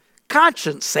for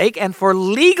conscience sake and for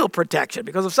legal protection,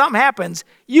 because if something happens,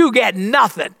 you get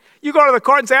nothing. You go to the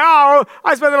court and say, I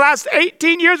spent the last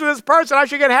 18 years with this person, I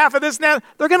should get half of this and that.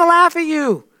 They're going to laugh at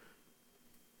you.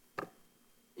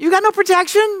 You got no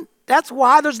protection. That's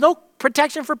why there's no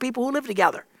protection for people who live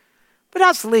together. But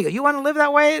that's legal. You want to live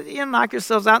that way, knock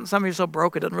yourselves out, and some of you are so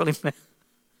broke it doesn't really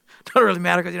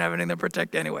matter because you don't have anything to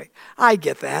protect anyway. I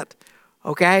get that,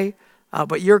 okay?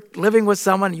 But you're living with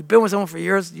someone, you've been with someone for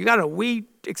years, we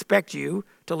expect you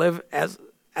to live as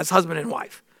husband and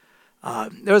wife.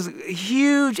 There's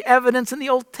huge evidence in the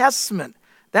Old Testament.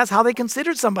 That's how they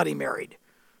considered somebody married.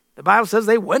 The Bible says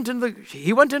he went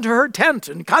into her tent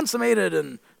and consummated,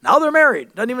 and now they're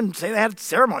married. Doesn't even say they had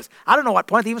ceremonies. I don't know what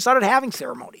point they even started having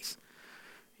ceremonies.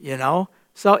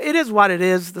 So it is what it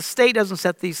is. The state doesn't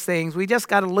set these things. We just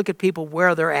got to look at people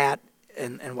where they're at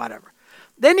and whatever.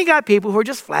 Then you got people who are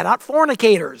just flat out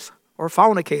fornicators or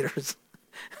fornicators,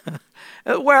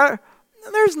 where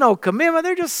there's no commitment.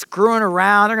 They're just screwing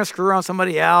around. They're going to screw around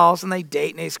somebody else, and they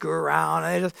date and they screw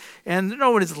around, and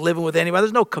nobody's living with anybody.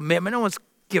 There's no commitment. No one's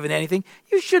giving anything.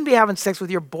 You shouldn't be having sex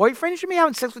with your boyfriend. You shouldn't be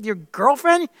having sex with your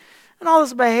girlfriend, and all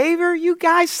this behavior. You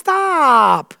guys,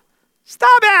 stop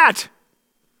it.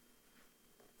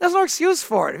 There's no excuse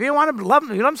for it. If you don't want to love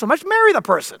them, you love them so much, marry the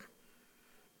person.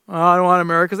 Oh, I don't want to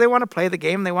marry because they want to play the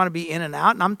game. They want to be in and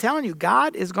out. And I'm telling you,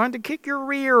 God is going to kick your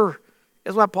rear,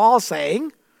 is what Paul's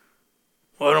saying.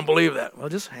 Well, I don't believe that. Well,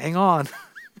 just hang on.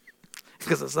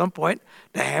 Because at some point,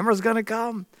 the hammer's going to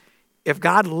come. If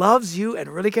God loves you and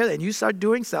really cares, and you start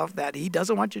doing stuff that he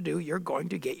doesn't want you to do, you're going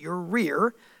to get your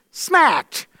rear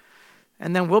smacked.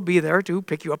 And then we'll be there to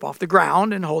pick you up off the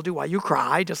ground and hold you while you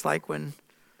cry, just like when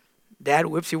Dad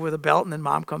whips you with a belt and then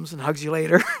Mom comes and hugs you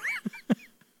later.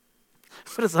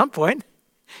 But at some point,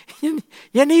 you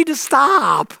need to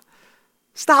stop.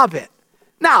 Stop it.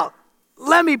 Now,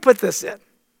 let me put this in.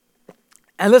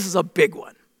 And this is a big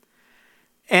one.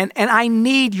 And I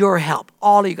need your help.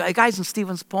 All of you guys in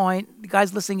Stevens Point, you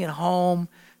guys listening at home,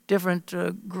 different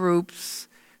groups,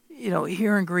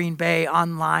 here in Green Bay,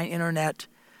 online, internet,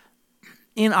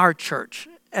 in our church.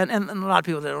 And a lot of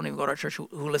people that don't even go to our church who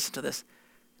listen to this.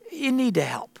 You need to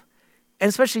help. And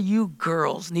especially you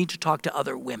girls need to talk to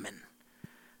other women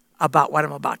about what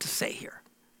I'm about to say here.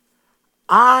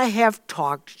 I have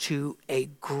talked to a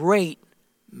great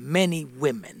many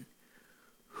women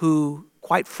who,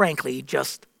 quite frankly,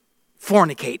 just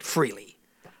fornicate freely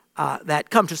that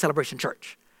come to Celebration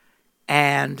Church.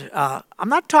 And I'm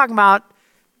not talking about,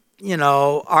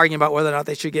 arguing about whether or not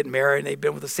they should get married and they've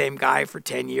been with the same guy for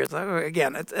 10 years.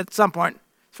 Again, at some point,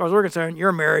 as far as we're concerned,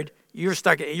 you're married. You're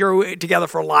together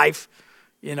for life.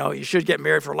 You should get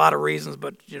married for a lot of reasons,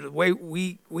 but the way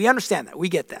we understand that. We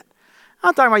get that.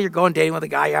 I'm talking about you're going dating with a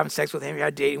guy, you're having sex with him, you're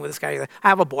dating with this guy. I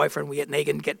have a boyfriend, we get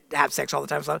naked and have sex all the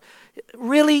time. So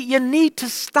really, you need to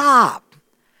stop.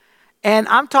 And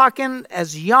I'm talking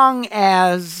as young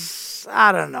as,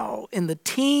 I don't know, in the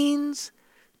teens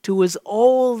to as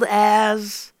old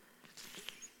as,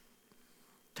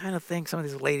 I'm trying to think, some of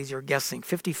these ladies you're guessing,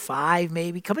 55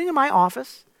 maybe, coming to my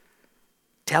office,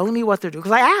 telling me what they're doing,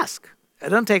 because I ask. It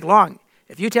doesn't take long.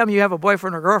 If you tell me you have a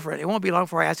boyfriend or girlfriend, it won't be long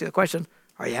before I ask you the question,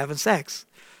 are you having sex?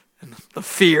 And the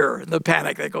fear and the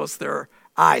panic that goes through their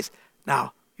eyes.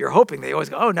 Now, you're hoping they always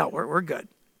go, oh, no, we're good.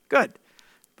 Good.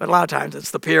 But a lot of times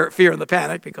it's the fear and the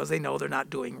panic because they know they're not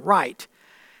doing right.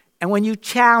 And when you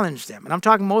challenge them, and I'm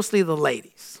talking mostly the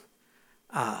ladies,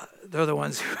 they're the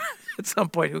ones who at some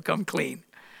point who come clean.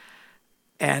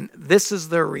 And this is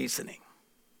their reasoning.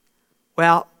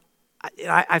 Well,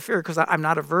 I fear because I'm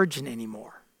not a virgin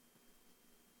anymore,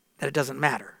 that it doesn't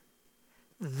matter.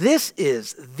 This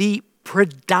is the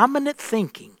predominant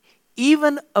thinking,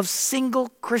 even of single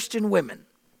Christian women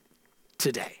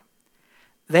today.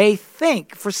 They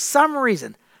think, for some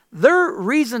reason, their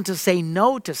reason to say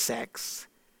no to sex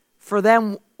for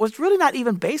them was really not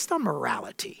even based on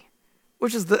morality,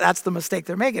 that's the mistake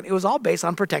they're making. It was all based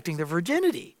on protecting their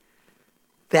virginity.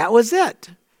 That was it.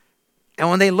 And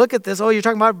when they look at this, you're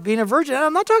talking about being a virgin.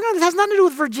 I'm not talking about this. It has nothing to do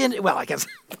with virginity. Well, I guess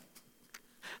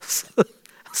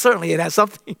certainly it has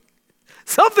something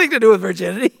to do with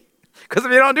virginity. Because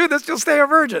if you don't do this, you'll stay a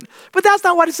virgin. But that's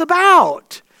not what it's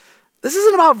about. This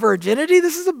isn't about virginity.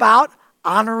 This is about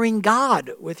honoring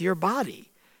God with your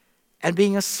body and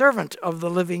being a servant of the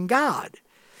living God.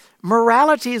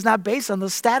 Morality is not based on the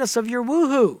status of your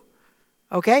woohoo.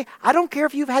 Okay? I don't care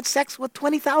if you've had sex with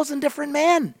 20,000 different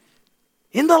men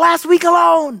in the last week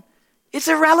alone. It's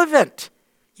irrelevant.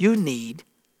 You need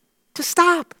to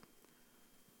stop.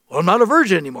 Well, I'm not a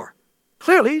virgin anymore.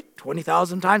 Clearly,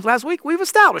 20,000 times last week, we've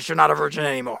established you're not a virgin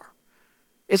anymore.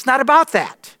 It's not about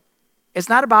that. It's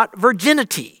not about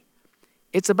virginity.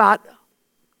 It's about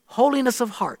holiness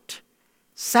of heart,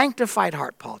 sanctified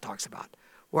heart, Paul talks about,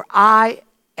 where I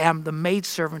am the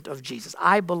maidservant of Jesus.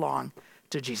 I belong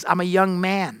to Jesus. I'm a young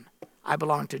man. I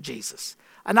belong to Jesus.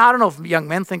 And I don't know if young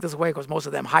men think this way because most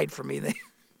of them hide from me.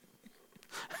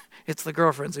 It's the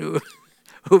girlfriends who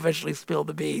eventually spill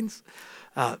the beans.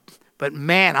 But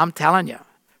man, I'm telling you,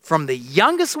 from the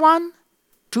youngest one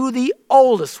to the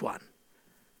oldest one,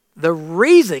 the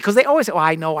reason, because they always say,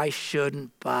 I know I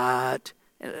shouldn't, but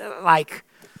I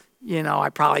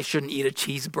probably shouldn't eat a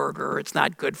cheeseburger. It's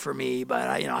not good for me, but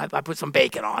I put some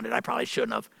bacon on it. I probably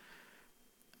shouldn't have.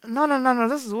 No.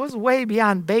 This is way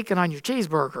beyond bacon on your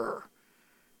cheeseburger.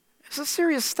 This is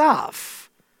serious stuff,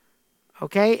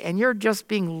 okay? And you're just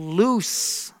being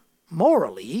loose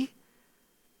morally.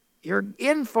 You're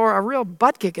in for a real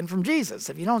butt kicking from Jesus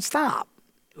if you don't stop.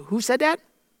 Who said that?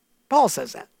 Paul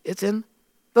says that. It's in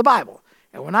the Bible.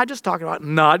 And we're not just talking about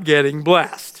not getting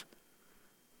blessed.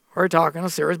 We're talking a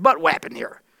serious butt whapping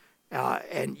here.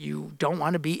 And you don't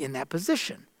want to be in that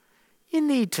position. You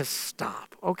need to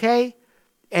stop, okay?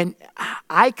 And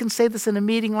I can say this in a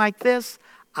meeting like this.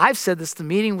 I've said this to a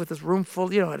meeting with this room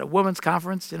full, at a women's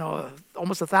conference,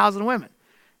 almost 1,000 women.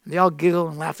 And they all giggle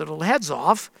and laugh their little heads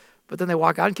off, but then they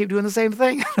walk out and keep doing the same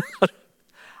thing.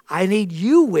 I need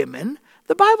you women.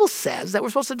 The Bible says that we're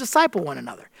supposed to disciple one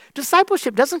another.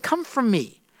 Discipleship doesn't come from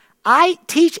me. I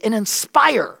teach and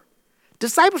inspire.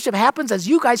 Discipleship happens as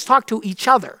you guys talk to each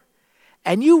other.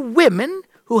 And you women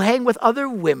who hang with other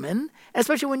women,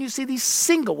 especially when you see these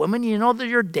single women,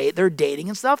 that they're dating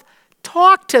and stuff,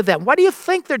 talk to them. What do you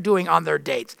think they're doing on their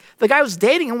dates? The guy who's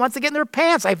dating and wants to get in their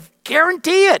pants, I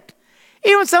guarantee it.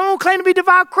 Even someone who claims to be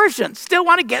devout Christians still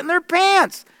want to get in their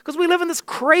pants because we live in this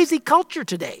crazy culture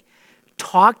today.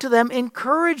 Talk to them,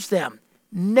 encourage them.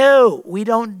 No, we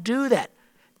don't do that.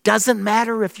 Doesn't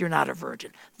matter if you're not a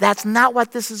virgin. That's not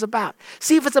what this is about.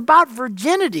 See, if it's about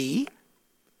virginity,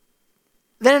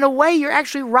 then in a way you're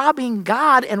actually robbing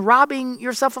God and robbing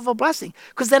yourself of a blessing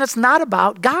because then it's not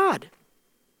about God.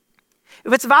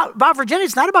 If it's about virginity,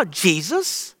 it's not about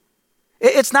Jesus.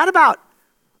 It's not about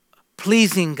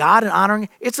pleasing God and honoring.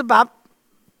 It's about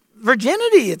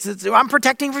virginity. I'm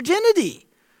protecting virginity.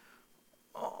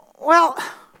 Well,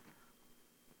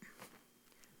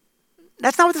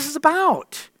 that's not what this is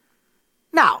about.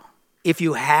 Now, if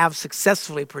you have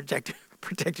successfully protected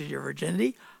your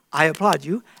virginity, I applaud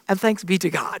you, and thanks be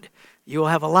to God. You will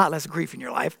have a lot less grief in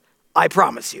your life, I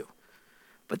promise you.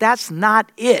 But that's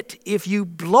not it. If you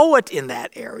blow it in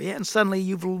that area and suddenly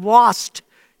you've lost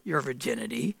your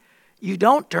virginity, you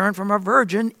don't turn from a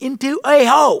virgin into a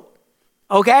hoe,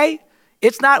 okay?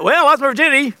 It's not, I lost my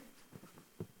virginity.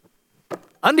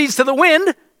 Undies to the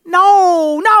wind.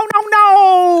 No.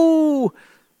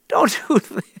 Don't do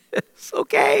this,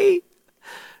 okay?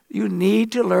 You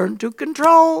need to learn to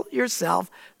control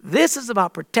yourself. This is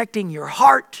about protecting your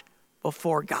heart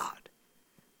before God.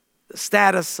 The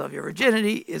status of your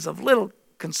virginity is of little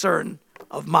concern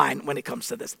of mine when it comes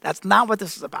to this. That's not what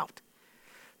this is about.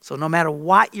 So no matter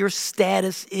what your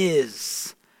status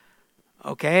is,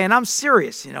 okay, and I'm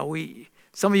serious,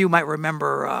 some of you might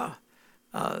remember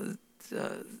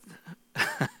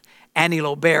Annie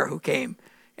Lobert, who came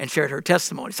and shared her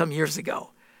testimony some years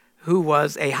ago, who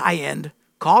was a high-end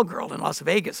call girl in Las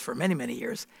Vegas for many, many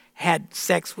years, had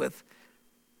sex with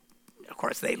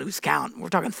course, they lose count. We're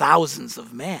talking thousands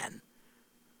of men.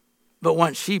 But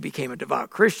once she became a devout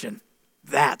Christian,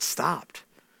 that stopped.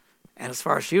 And as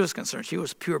far as she was concerned, she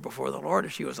was pure before the Lord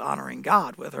and she was honoring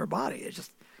God with her body. It's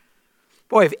just,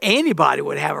 boy, if anybody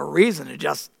would have a reason to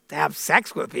just have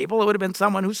sex with people, it would have been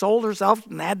someone who sold herself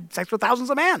and had sex with thousands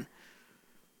of men.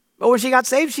 But when she got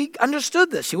saved, she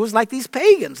understood this. She was like these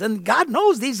pagans. And God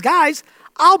knows these guys,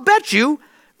 I'll bet you,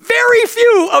 very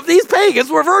few of these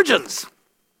pagans were virgins.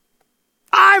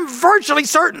 I'm virtually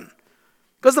certain.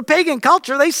 Because the pagan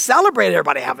culture, they celebrated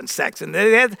everybody having sex. And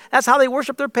that's how they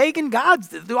worship their pagan gods.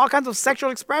 They do all kinds of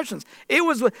sexual expressions.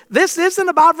 This isn't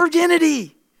about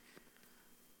virginity.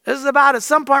 This is about at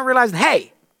some point realizing,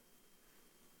 hey,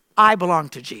 I belong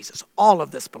to Jesus. All of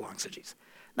this belongs to Jesus.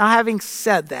 Now, having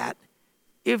said that,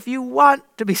 if you want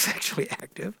to be sexually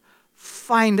active,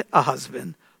 find a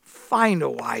husband, find a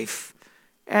wife,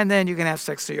 and then you can have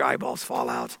sex till your eyeballs fall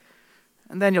out.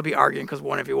 And then you'll be arguing because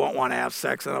one of you won't want to have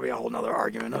sex, and there'll be a whole other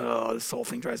argument. Oh, this whole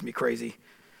thing drives me crazy.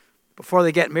 Before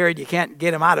they get married, you can't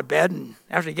get them out of bed, and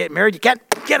after you get married, you can't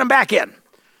get them back in.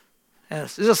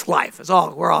 It's just life.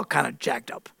 We're all kind of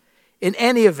jacked up. In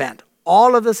any event,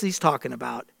 all of this he's talking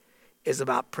about is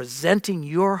about presenting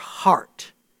your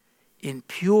heart in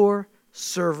pure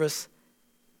service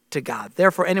to God.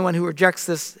 Therefore, anyone who rejects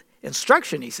this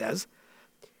instruction, he says,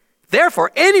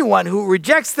 therefore, anyone who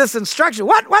rejects this instruction,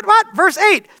 what? Verse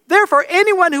 8, therefore,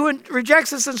 anyone who rejects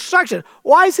this instruction.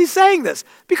 Why is he saying this?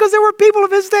 Because there were people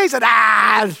of his day who said,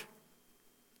 just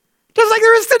like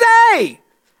there is today.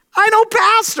 I know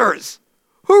pastors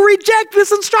who reject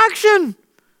this instruction.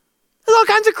 There's all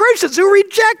kinds of Christians who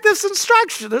reject this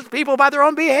instruction. There's people by their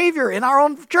own behavior in our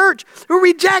own church who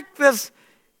reject this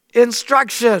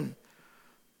instruction.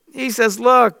 He says,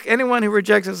 look, anyone who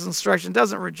rejects this instruction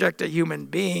doesn't reject a human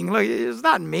being. Look, it's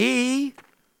not me.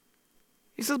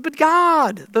 He says, but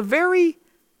God, the very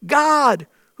God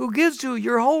who gives you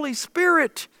your Holy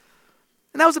Spirit.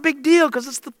 And that was a big deal because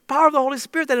it's the power of the Holy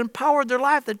Spirit that empowered their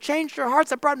life, that changed their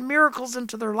hearts, that brought miracles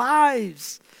into their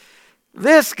lives.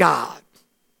 This God,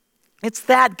 it's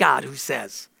that God who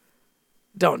says,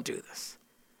 don't do this.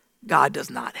 God does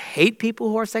not hate people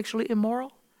who are sexually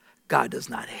immoral. God does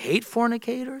not hate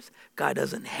fornicators. God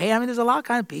doesn't hate, there's a lot of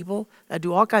kind of people that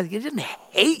do all kinds of, he doesn't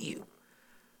hate you.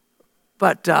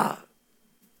 But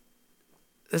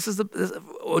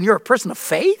when you're a person of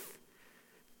faith,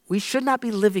 we should not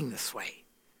be living this way.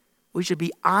 We should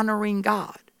be honoring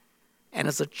God. And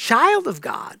as a child of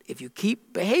God, if you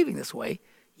keep behaving this way,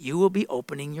 you will be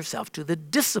opening yourself to the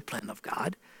discipline of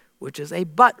God, which is a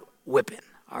butt whipping,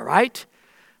 all right?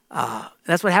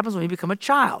 That's what happens when you become a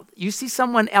child. You see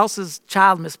someone else's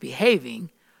child misbehaving,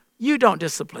 you don't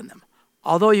discipline them.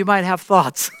 Although you might have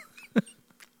thoughts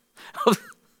of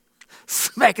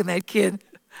smacking that kid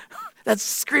that's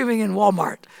screaming in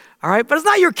Walmart, all right? But it's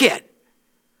not your kid.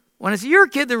 When it's your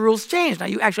kid, the rules change. Now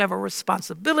you actually have a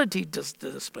responsibility to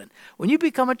discipline. When you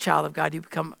become a child of God, you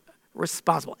become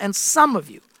responsible. And some of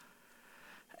you,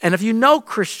 and if you know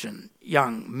Christian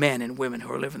young men and women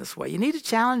who are living this way, you need to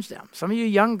challenge them. Some of you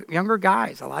younger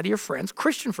guys, a lot of your friends,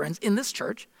 Christian friends in this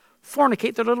church,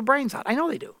 fornicate their little brains out. I know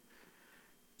they do.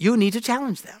 You need to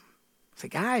challenge them. Say,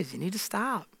 guys, you need to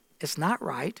stop. It's not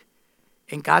right,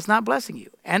 and God's not blessing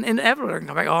you. And inevitably, they're going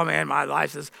to come back, oh man, my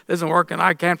life isn't working.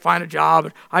 I can't find a job.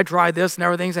 And I tried this and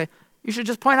everything. Say, you should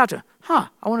just point out to them,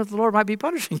 I wonder if the Lord might be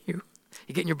punishing you.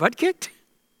 You getting your butt kicked?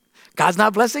 God's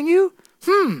not blessing you?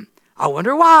 I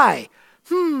wonder why.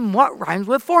 What rhymes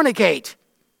with fornicate?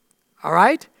 All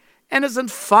right? And it's in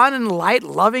fun and light,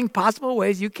 loving, possible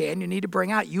ways you need to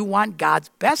bring out. You want God's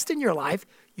best in your life.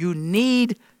 You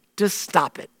need to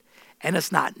stop it. And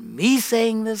it's not me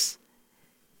saying this.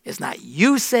 It's not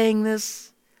you saying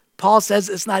this. Paul says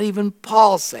it's not even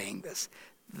Paul saying this.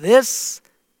 This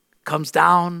comes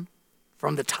down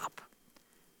from the top.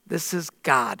 This is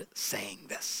God saying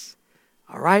this.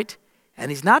 All right? And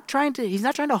he's not trying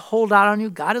to hold out on you.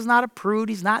 God is not a prude.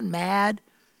 He's not mad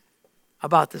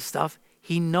about this stuff.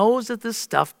 He knows that this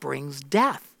stuff brings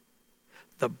death.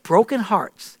 The broken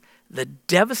hearts, the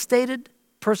devastated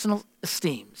personal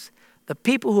esteems, the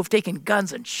people who have taken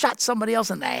guns and shot somebody else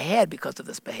in the head because of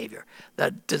this behavior, the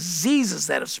diseases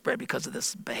that have spread because of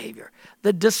this behavior,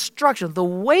 the destruction, the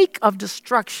wake of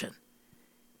destruction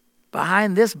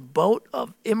behind this boat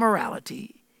of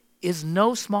immorality is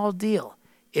no small deal.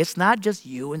 It's not just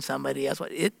you and somebody else.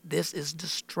 This is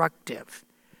destructive.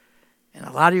 And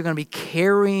a lot of you are going to be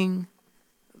carrying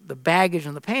the baggage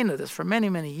and the pain of this for many,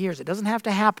 many years. It doesn't have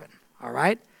to happen, all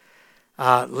right?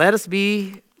 Let us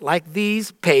be like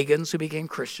these pagans who became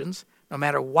Christians. No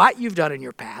matter what you've done in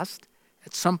your past,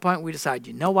 at some point we decide,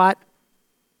 you know what?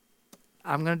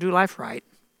 I'm going to do life right.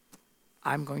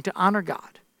 I'm going to honor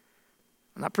God.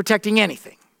 I'm not protecting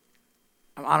anything.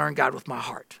 I'm honoring God with my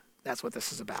heart. That's what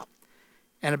this is about.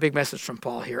 And a big message from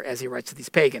Paul here as he writes to these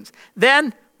pagans.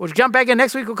 Then we'll jump back in.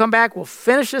 Next week we'll come back. We'll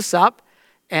finish this up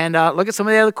and look at some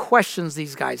of the other questions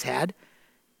these guys had.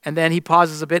 And then he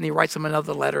pauses a bit and he writes them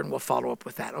another letter and we'll follow up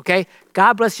with that, okay?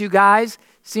 God bless you guys.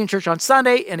 See you in church on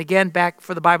Sunday. And again, back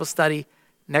for the Bible study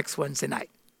next Wednesday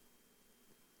night.